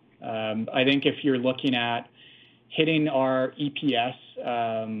well. I think if you're looking at hitting our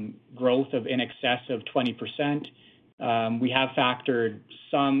EPS growth of in excess of 20%, we have factored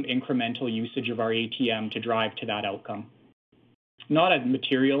some incremental usage of our ATM to drive to that outcome. Not a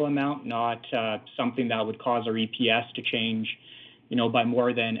material amount, not something that would cause our EPS to change, by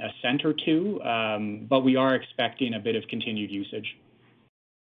more than a cent or two, but we are expecting a bit of continued usage.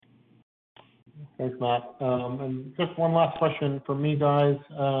 Thanks, Matt. And just one last question for me, guys.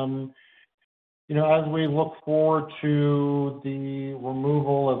 As we look forward to the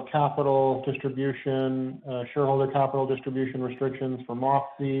removal of capital distribution, shareholder capital distribution restrictions from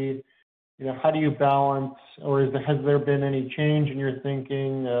OSFI, how do you balance, or has there been any change in your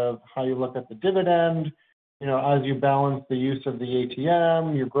thinking of how you look at the dividend, as you balance the use of the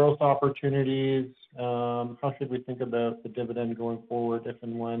ATM, your growth opportunities? How should we think about the dividend going forward if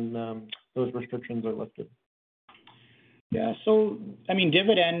and when those restrictions are lifted? Yeah, so,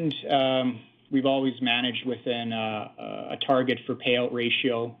 dividend, we've always managed within a target for payout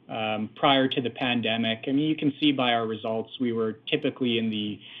ratio. Prior to the pandemic, you can see by our results, we were typically in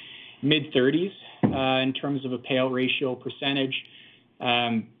the mid-30s in terms of a payout ratio percentage.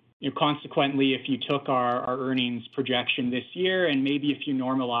 Consequently, if you took our earnings projection this year and maybe if you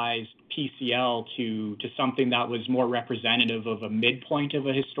normalized PCL to something that was more representative of a midpoint of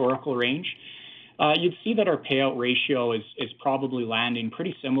a historical range, you'd see that our payout ratio is probably landing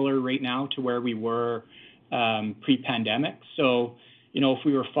pretty similar right now to where we were pre-pandemic. So, if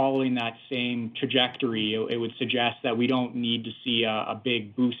we were following that same trajectory, it would suggest that we don't need to see a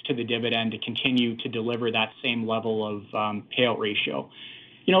big boost to the dividend to continue to deliver that same level of payout ratio.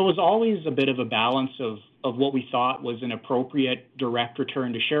 It was always a bit of a balance of what we thought was an appropriate direct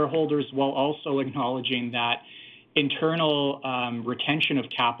return to shareholders, while also acknowledging that internal retention of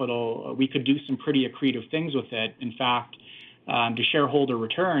capital, we could do some pretty accretive things with it. In fact, to shareholder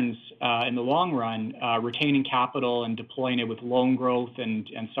returns in the long run, retaining capital and deploying it with loan growth and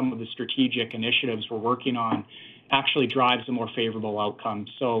some of the strategic initiatives we're working on actually drives a more favorable outcome.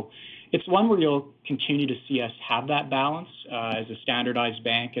 So it's one where you'll continue to see us have that balance as a standardized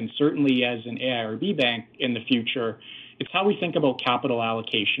bank, and certainly as an AIRB bank in the future. It's how we think about capital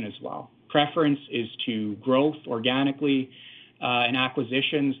allocation as well. Preference is to growth organically and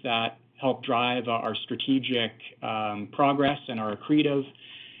acquisitions that help drive our strategic progress and are accretive.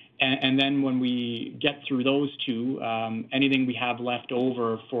 And then when we get through those two, anything we have left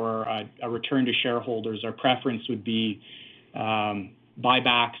over for a return to shareholders, our preference would be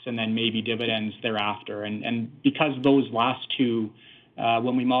buybacks and then maybe dividends thereafter. And because those last two,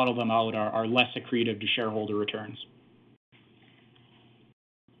 when we model them out, are less accretive to shareholder returns.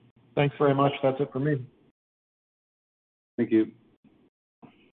 Thanks very much. That's it for me. Thank you.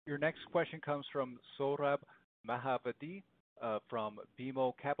 Your next question comes from Sohrab Movahedi from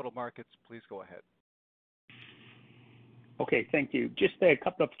BMO Capital Markets. Please go ahead. Okay, thank you. Just a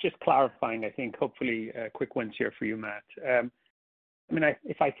couple of clarifying, I think, hopefully quick ones here for you, Matt.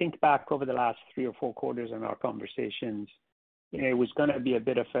 If I think back over the last 3 or 4 quarters in our conversations, it was going to be a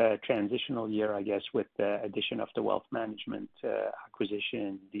bit of a transitional year, I guess, with the addition of the wealth management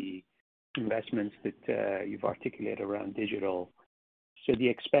acquisition, the investments that you've articulated around digital. So the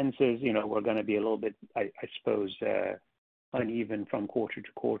expenses, were going to be a little bit, I suppose, uneven from quarter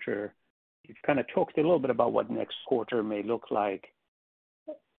to quarter. You've kind of talked a little bit about what next quarter may look like.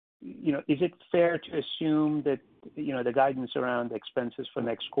 Is it fair to assume that, the guidance around expenses for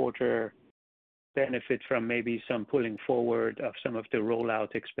next quarter benefit from maybe some pulling forward of some of the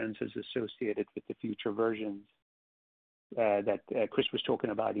rollout expenses associated with the future versions that Chris was talking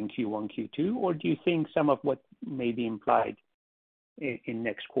about in Q1, Q2? Or do you think some of what may be implied in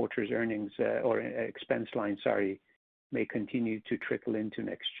next quarter's earnings or expense line, may continue to trickle into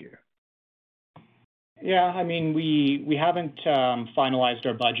next year? Yeah, we haven't finalized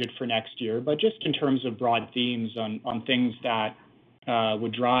our budget for next year, but just in terms of broad themes on things that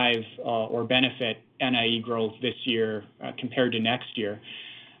would drive or benefit NIE growth this year compared to next year.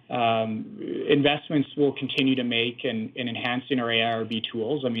 Investments we'll continue to make in enhancing our AIRB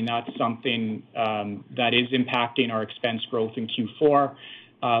tools. That's something that is impacting our expense growth in Q4,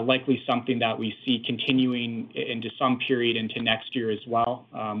 likely something that we see continuing into some period into next year as well.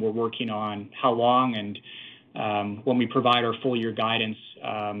 We're working on how long, and when we provide our full year guidance,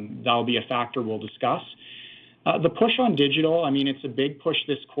 that'll be a factor we'll discuss. The push on digital, it's a big push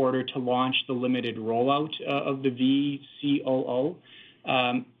this quarter to launch the limited rollout of the VCOO.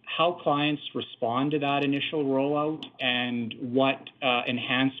 How clients respond to that initial rollout and what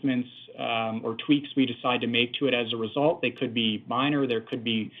enhancements or tweaks we decide to make to it as a result. They could be minor. There could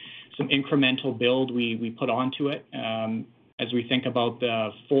be some incremental build we put onto it as we think about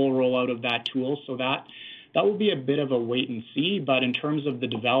the full rollout of that tool. So that will be a bit of a wait and see. But in terms of the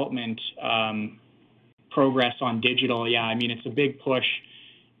development progress on digital, it's a big push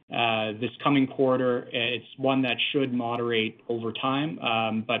this coming quarter. It's one that should moderate over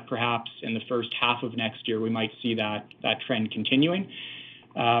time, but perhaps in the first half of next year we might see that trend continuing.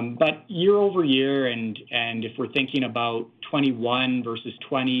 But year over year, and if we're thinking about 21 versus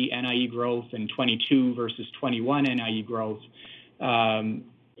 20 NIE growth and 22 versus 21 NIE growth,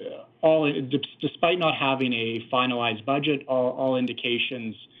 despite not having a finalized budget, all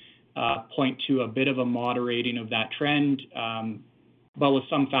indications point to a bit of a moderating of that trend, but with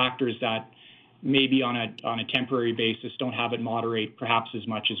some factors that maybe on a temporary basis don't have it moderate perhaps as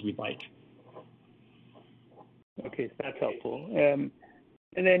much as we'd like. Okay, that's helpful.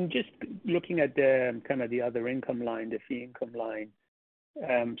 And then just looking at the kind of the other income line, the fee income line,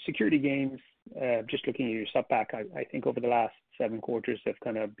 security gains, just looking at your setback, I think over the last 7 quarters have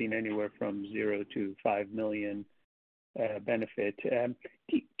kind of been anywhere from 0 to 5 million benefit.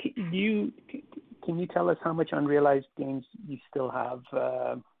 Can you tell us how much unrealized gains you still have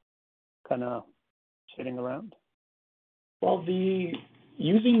kind of sitting around? Well,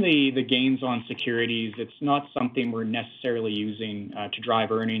 using the gains on securities, it's not something we're necessarily using to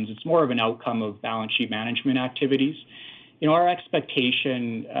drive earnings. It's more of an outcome of balance sheet management activities. Our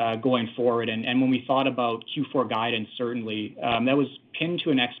expectation going forward, and when we thought about Q4 guidance, certainly, that was pinned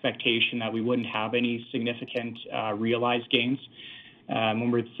to an expectation that we wouldn't have any significant realized gains.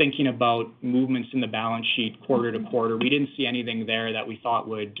 When we're thinking about movements in the balance sheet quarter to quarter, we didn't see anything there that we thought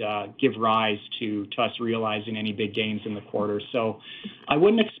would give rise to us realizing any big gains in the quarter. So I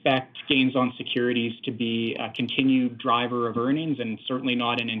wouldn't expect gains on securities to be a continued driver of earnings, and certainly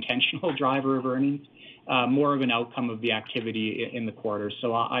not an intentional driver of earnings, more of an outcome of the activity in the quarter.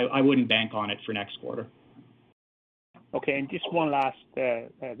 So I wouldn't bank on it for next quarter. Okay, and just one last,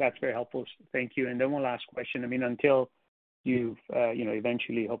 that's very helpful, thank you. And then one last question. I mean, until you've,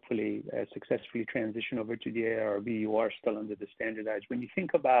 eventually, hopefully, successfully transition over to the AIRB, you are still under the standardized. When you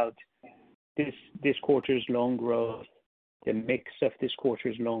think about this quarter's loan growth, the mix of this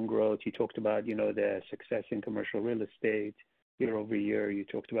quarter's loan growth, you talked about, the success in commercial real estate year over year. You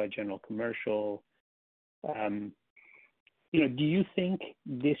talked about general commercial. Do you think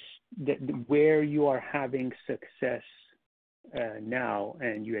that where you are having success now,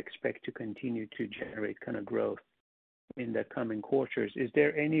 and you expect to continue to generate kind of growth in the coming quarters, is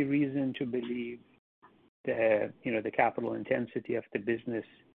there any reason to believe that the capital intensity of the business,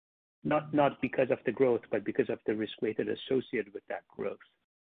 not because of the growth, but because of the risk weighted associated with that growth,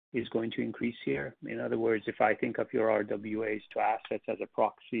 is going to increase here? In other words, if I think of your RWAs to assets as a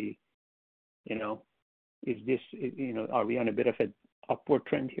proxy, is this, are we on a bit of an upward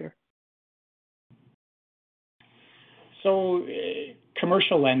trend here? So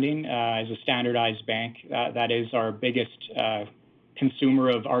commercial lending as a standardized bank, that is our biggest consumer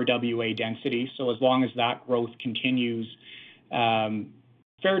of RWA density. So as long as that growth continues,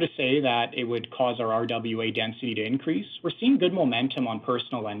 fair to say that it would cause our RWA density to increase. We're seeing good momentum on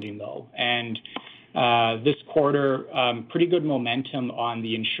personal lending, though. And this quarter, pretty good momentum on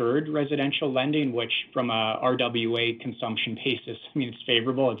the insured residential lending, which from a RWA consumption basis, it's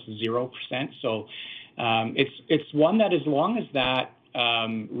favorable. It's 0%. So it's one that as long as that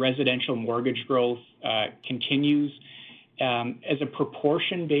residential mortgage growth continues, as a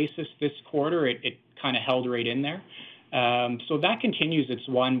proportion basis this quarter, it kind of held right in there. So that continues. It's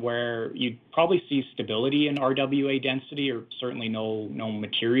one where you'd probably see stability in RWA density, or certainly no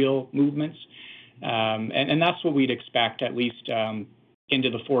material movements. And that's what we'd expect, at least into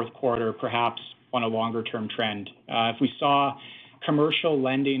the fourth quarter, perhaps on a longer-term trend. If we saw commercial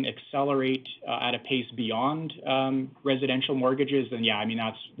lending accelerate at a pace beyond residential mortgages, then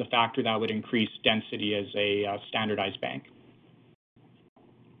that's the factor that would increase density as a standardized bank.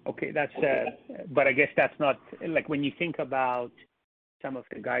 Okay, but I guess that's not, like when you think about some of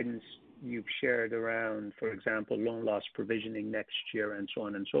the guidance you've shared around, for example, loan loss provisioning next year and so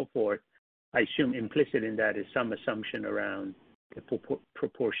on and so forth, I assume implicit in that is some assumption around the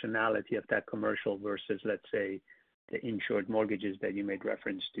proportionality of that commercial versus, let's say, the insured mortgages that you made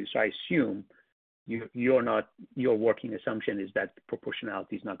reference to. So I assume your working assumption is that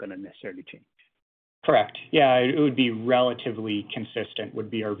proportionality is not going to necessarily change. Correct. Yeah, it would be relatively consistent,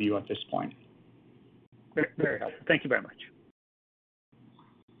 would be our view at this point. Very, very helpful. Thank you very much.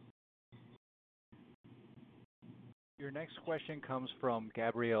 Your next question comes from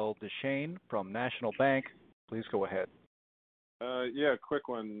Gabriel Dechaine from National Bank. Please go ahead. Quick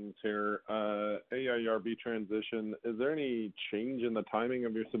ones here. AIRB transition, is there any change in the timing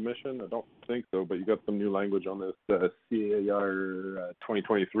of your submission? I don't think so, but you got some new language on this CAR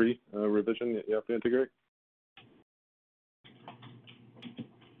 2023 revision that you have to integrate?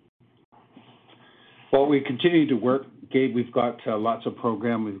 Well, we continue to work, Gabe. We've got lots of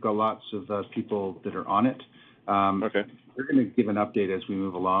program. We've got lots of people that are on it. Okay. We're going to give an update as we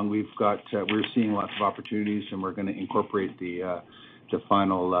move along. We're seeing lots of opportunities, and we're going to incorporate the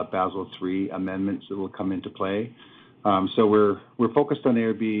final Basel III amendments that will come into play. So we're focused on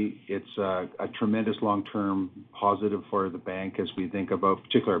AIRB. It's a tremendous long-term positive for the bank as we think about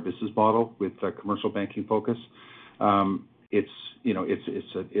particularly our business model with a commercial banking focus. It's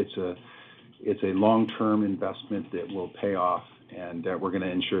a long-term investment that will pay off, and we're going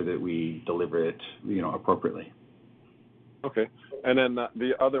to ensure that we deliver it, appropriately. Okay. And then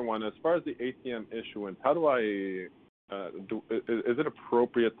the other one, as far as the ATM issuance, how do is it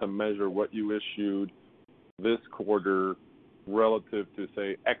appropriate to measure what you issued this quarter relative to,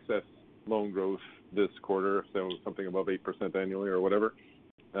 say, excess loan growth this quarter, so something above 8% annually or whatever?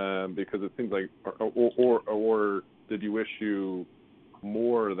 Because it seems like, or did you issue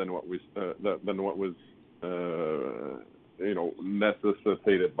more than what was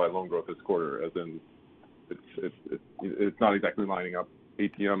necessitated by loan growth this quarter, as in it's not exactly lining up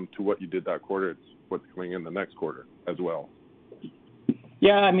ATM to what you did that quarter. It's what's coming in the next quarter as well.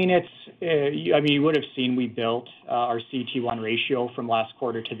 Yeah, you would have seen we built our CET1 ratio from last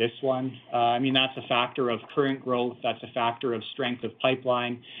quarter to this one. That's a factor of current growth. That's a factor of strength of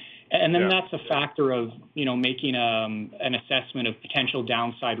pipeline. And then that's a factor of, making an assessment of potential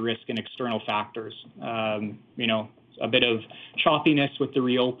downside risk and external factors. A bit of choppiness with the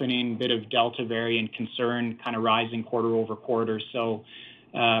reopening, a bit of Delta variant concern kind of rising quarter over quarter. So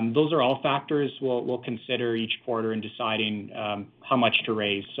those are all factors we'll consider each quarter in deciding how much to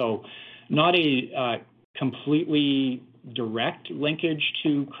raise. So not a completely direct linkage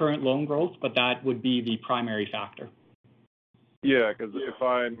to current loan growth, but that would be the primary factor. Yeah, because if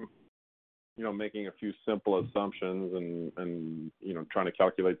I'm, making a few simple assumptions and trying to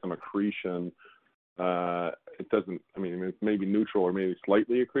calculate some accretion, it doesn't. I mean, it's maybe neutral or maybe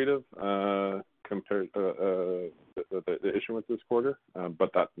slightly accretive compared to the issuance this quarter,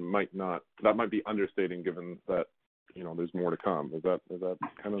 but that might be understating given that there's more to come. Is that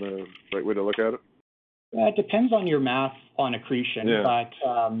kind of the right way to look at it? Yeah, it depends on your math on accretion,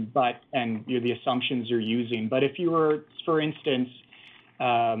 but the assumptions you're using. But if you were, for instance,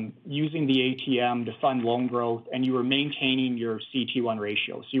 using the ATM to fund loan growth and you were maintaining your CET1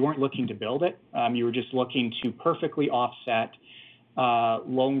 ratio, so you weren't looking to build it, you were just looking to perfectly offset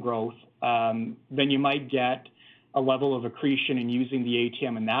loan growth, then you might get a level of accretion in using the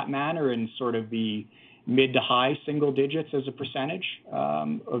ATM in that manner in sort of the mid to high single digits as a percentage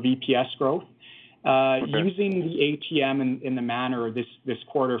of EPS growth. Using the ATM in the manner of this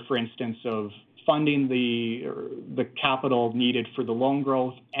quarter, for instance, of funding the capital needed for the loan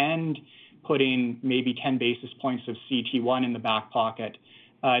growth and putting maybe 10 basis points of CET1 in the back pocket,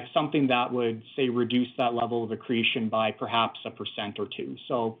 it's something that would, say, reduce that level of accretion by perhaps 1% or 2%.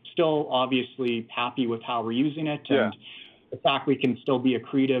 So still obviously happy with how we're using it, and the fact we can still be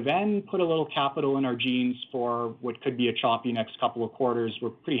accretive and put a little capital in our jeans for what could be a choppy next couple of quarters.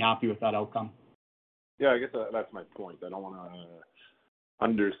 We're pretty happy with that outcome. Yeah, I guess that's my point. I don't want to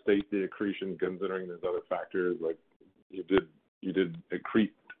understate the accretion considering there's other factors, like you did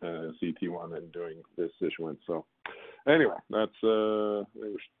accrete CET1 in doing this issuance. So anyway, that's we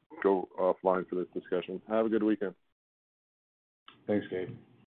should go offline for this discussion. Have a good weekend. Thanks, Gabe.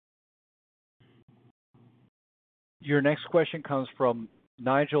 Your next question comes from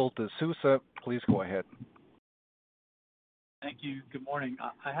Nigel D'Souza. Please go ahead. Thank you. Good morning.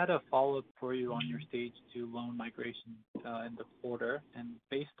 I had a follow-up for you on your Stage 2 loan migration in the quarter. And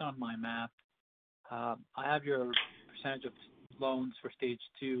based on my math, I have your percentage of loans for Stage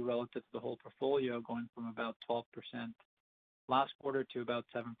 2 relative to the whole portfolio going from about 12% last quarter to about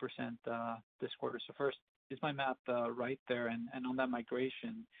 7% this quarter. So first, is my math right there? And on that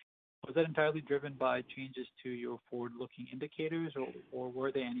migration, was that entirely driven by changes to your forward-looking indicators, or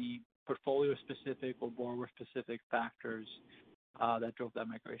were there any portfolio-specific or borrower-specific factors that drove that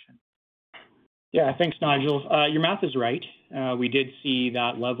migration? Yeah, thanks, Nigel. Your math is right. We did see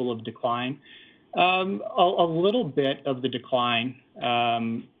that level of decline. A little bit of the decline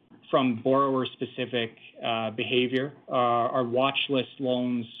from borrower-specific behavior. Our watch list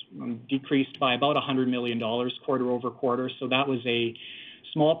loans decreased by about $100 million quarter over quarter, so that was a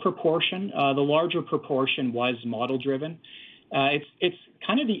small proportion. The larger proportion was model-driven. It's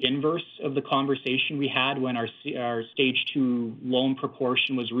kind of the inverse of the conversation we had when our Stage 2 loan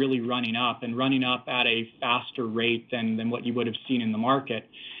proportion was really running up at a faster rate than what you would have seen in the market.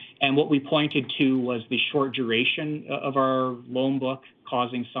 And what we pointed to was the short duration of our loan book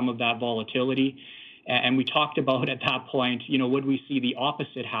causing some of that volatility. And we talked about at that point, would we see the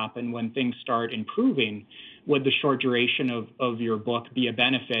opposite happen when things start improving? Would the short duration of your book be a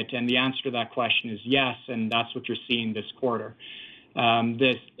benefit? And the answer to that question is yes, and that's what you're seeing this quarter.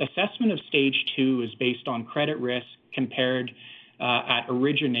 The assessment of Stage 2 is based on credit risk compared at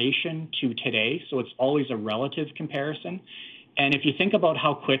origination to today, so it's always a relative comparison. And if you think about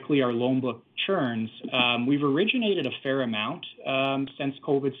how quickly our loan book churns, we've originated a fair amount since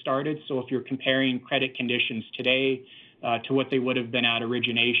COVID started. So if you're comparing credit conditions today to what they would have been at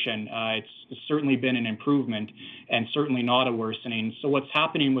origination, it's certainly been an improvement and certainly not a worsening. So what's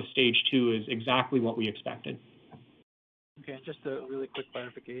happening with Stage 2 is exactly what we expected. Okay, just a really quick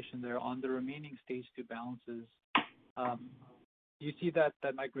clarification there. On the remaining Stage 2 balances, do you see that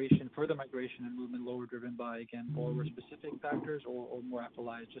further migration and movement lower driven by, again, borrower-specific factors or more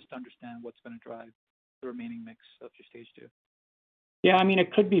applied, just to understand what's going to drive the remaining mix of your Stage 2? Yeah, I mean,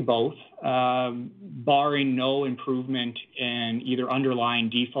 it could be both. Barring no improvement in either underlying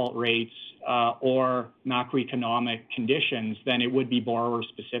default rates or macroeconomic conditions, then it would be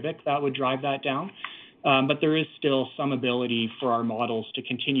borrower-specific that would drive that down. But there is still some ability for our models to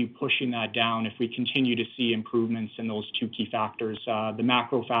continue pushing that down if we continue to see improvements in those two key factors, the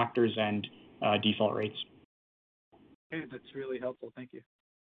macro factors and default rates. Okay, that's really helpful. Thank you.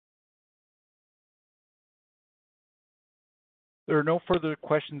 There are no further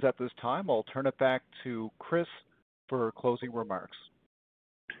questions at this time. I'll turn it back to Chris for closing remarks.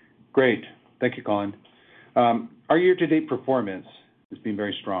 Great. Thank you, Colin. Our year-to-date performance has been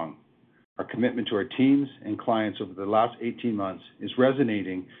very strong. Our commitment to our teams and clients over the last 18 months is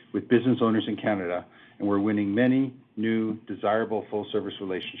resonating with business owners in Canada, and we're winning many new, desirable full-service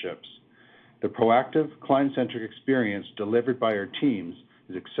relationships. The proactive, client-centric experience delivered by our teams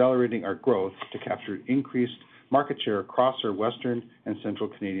is accelerating our growth to capture increased market share across our Western and Central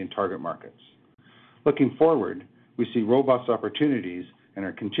Canadian target markets. Looking forward, we see robust opportunities, and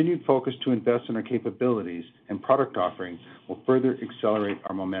our continued focus to invest in our capabilities and product offerings will further accelerate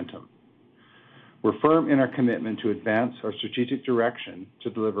our momentum. We're firm in our commitment to advance our strategic direction to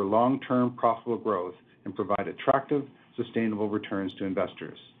deliver long-term profitable growth and provide attractive, sustainable returns to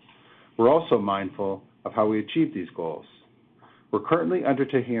investors. We're also mindful of how we achieve these goals. We're currently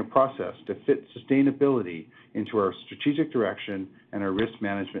undertaking a process to fit sustainability into our strategic direction and our risk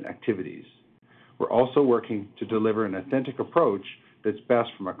management activities. We're also working to deliver an authentic approach that's best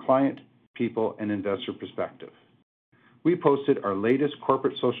from a client, people, and investor perspective. We posted our latest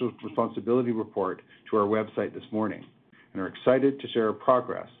corporate social responsibility report to our website this morning and are excited to share our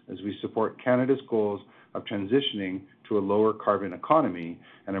progress as we support Canada's goals of transitioning to a lower carbon economy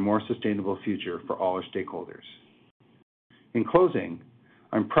and a more sustainable future for all our stakeholders. In closing,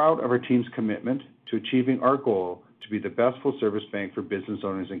 I'm proud of our team's commitment to achieving our goal to be the best full-service bank for business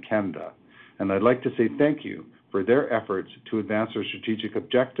owners in Canada, and I'd like to say thank you for their efforts to advance our strategic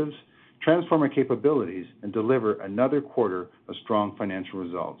objectives, transform our capabilities, and deliver another quarter of strong financial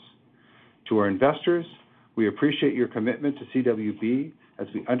results. To our investors, we appreciate your commitment to CWB as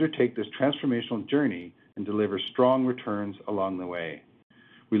we undertake this transformational journey and deliver strong returns along the way.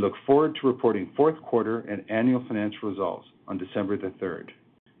 We look forward to reporting fourth quarter and annual financial results on December the 3rd.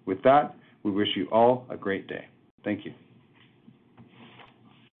 With that, we wish you all a great day. Thank you.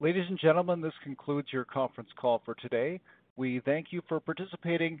 Ladies and gentlemen, this concludes your conference call for today. We thank you for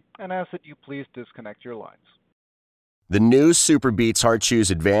participating and ask that you please disconnect your lines. The new Super Beats Heart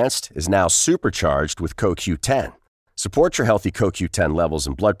Chews Advanced is now supercharged with CoQ10. Support your healthy CoQ10 levels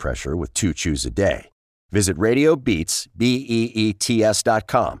and blood pressure with 2 chews a day. Visit RadioBeats,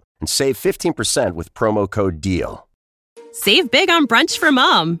 BEETS.com and save 15% with promo code DEAL. Save big on brunch for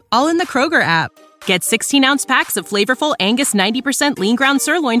mom, all in the Kroger app. Get 16-ounce packs of flavorful Angus 90% lean ground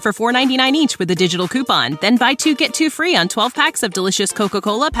sirloin for $4.99 each with a digital coupon. Then buy 2, get 2 free on 12 packs of delicious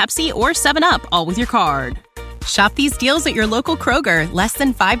Coca-Cola, Pepsi, or 7-Up, all with your card. Shop these deals at your local Kroger, less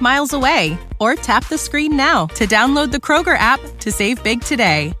than 5 miles away. Or tap the screen now to download the Kroger app to save big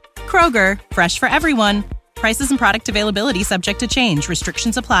today. Kroger, fresh for everyone. Prices and product availability subject to change.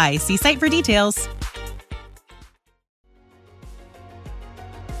 Restrictions apply. See site for details.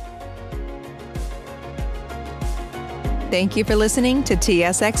 Thank you for listening to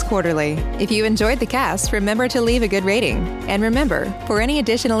TSX Quarterly. If you enjoyed the cast, remember to leave a good rating. And remember, for any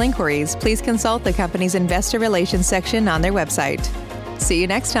additional inquiries, please consult the company's investor relations section on their website. See you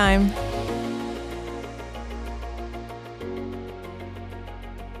next time.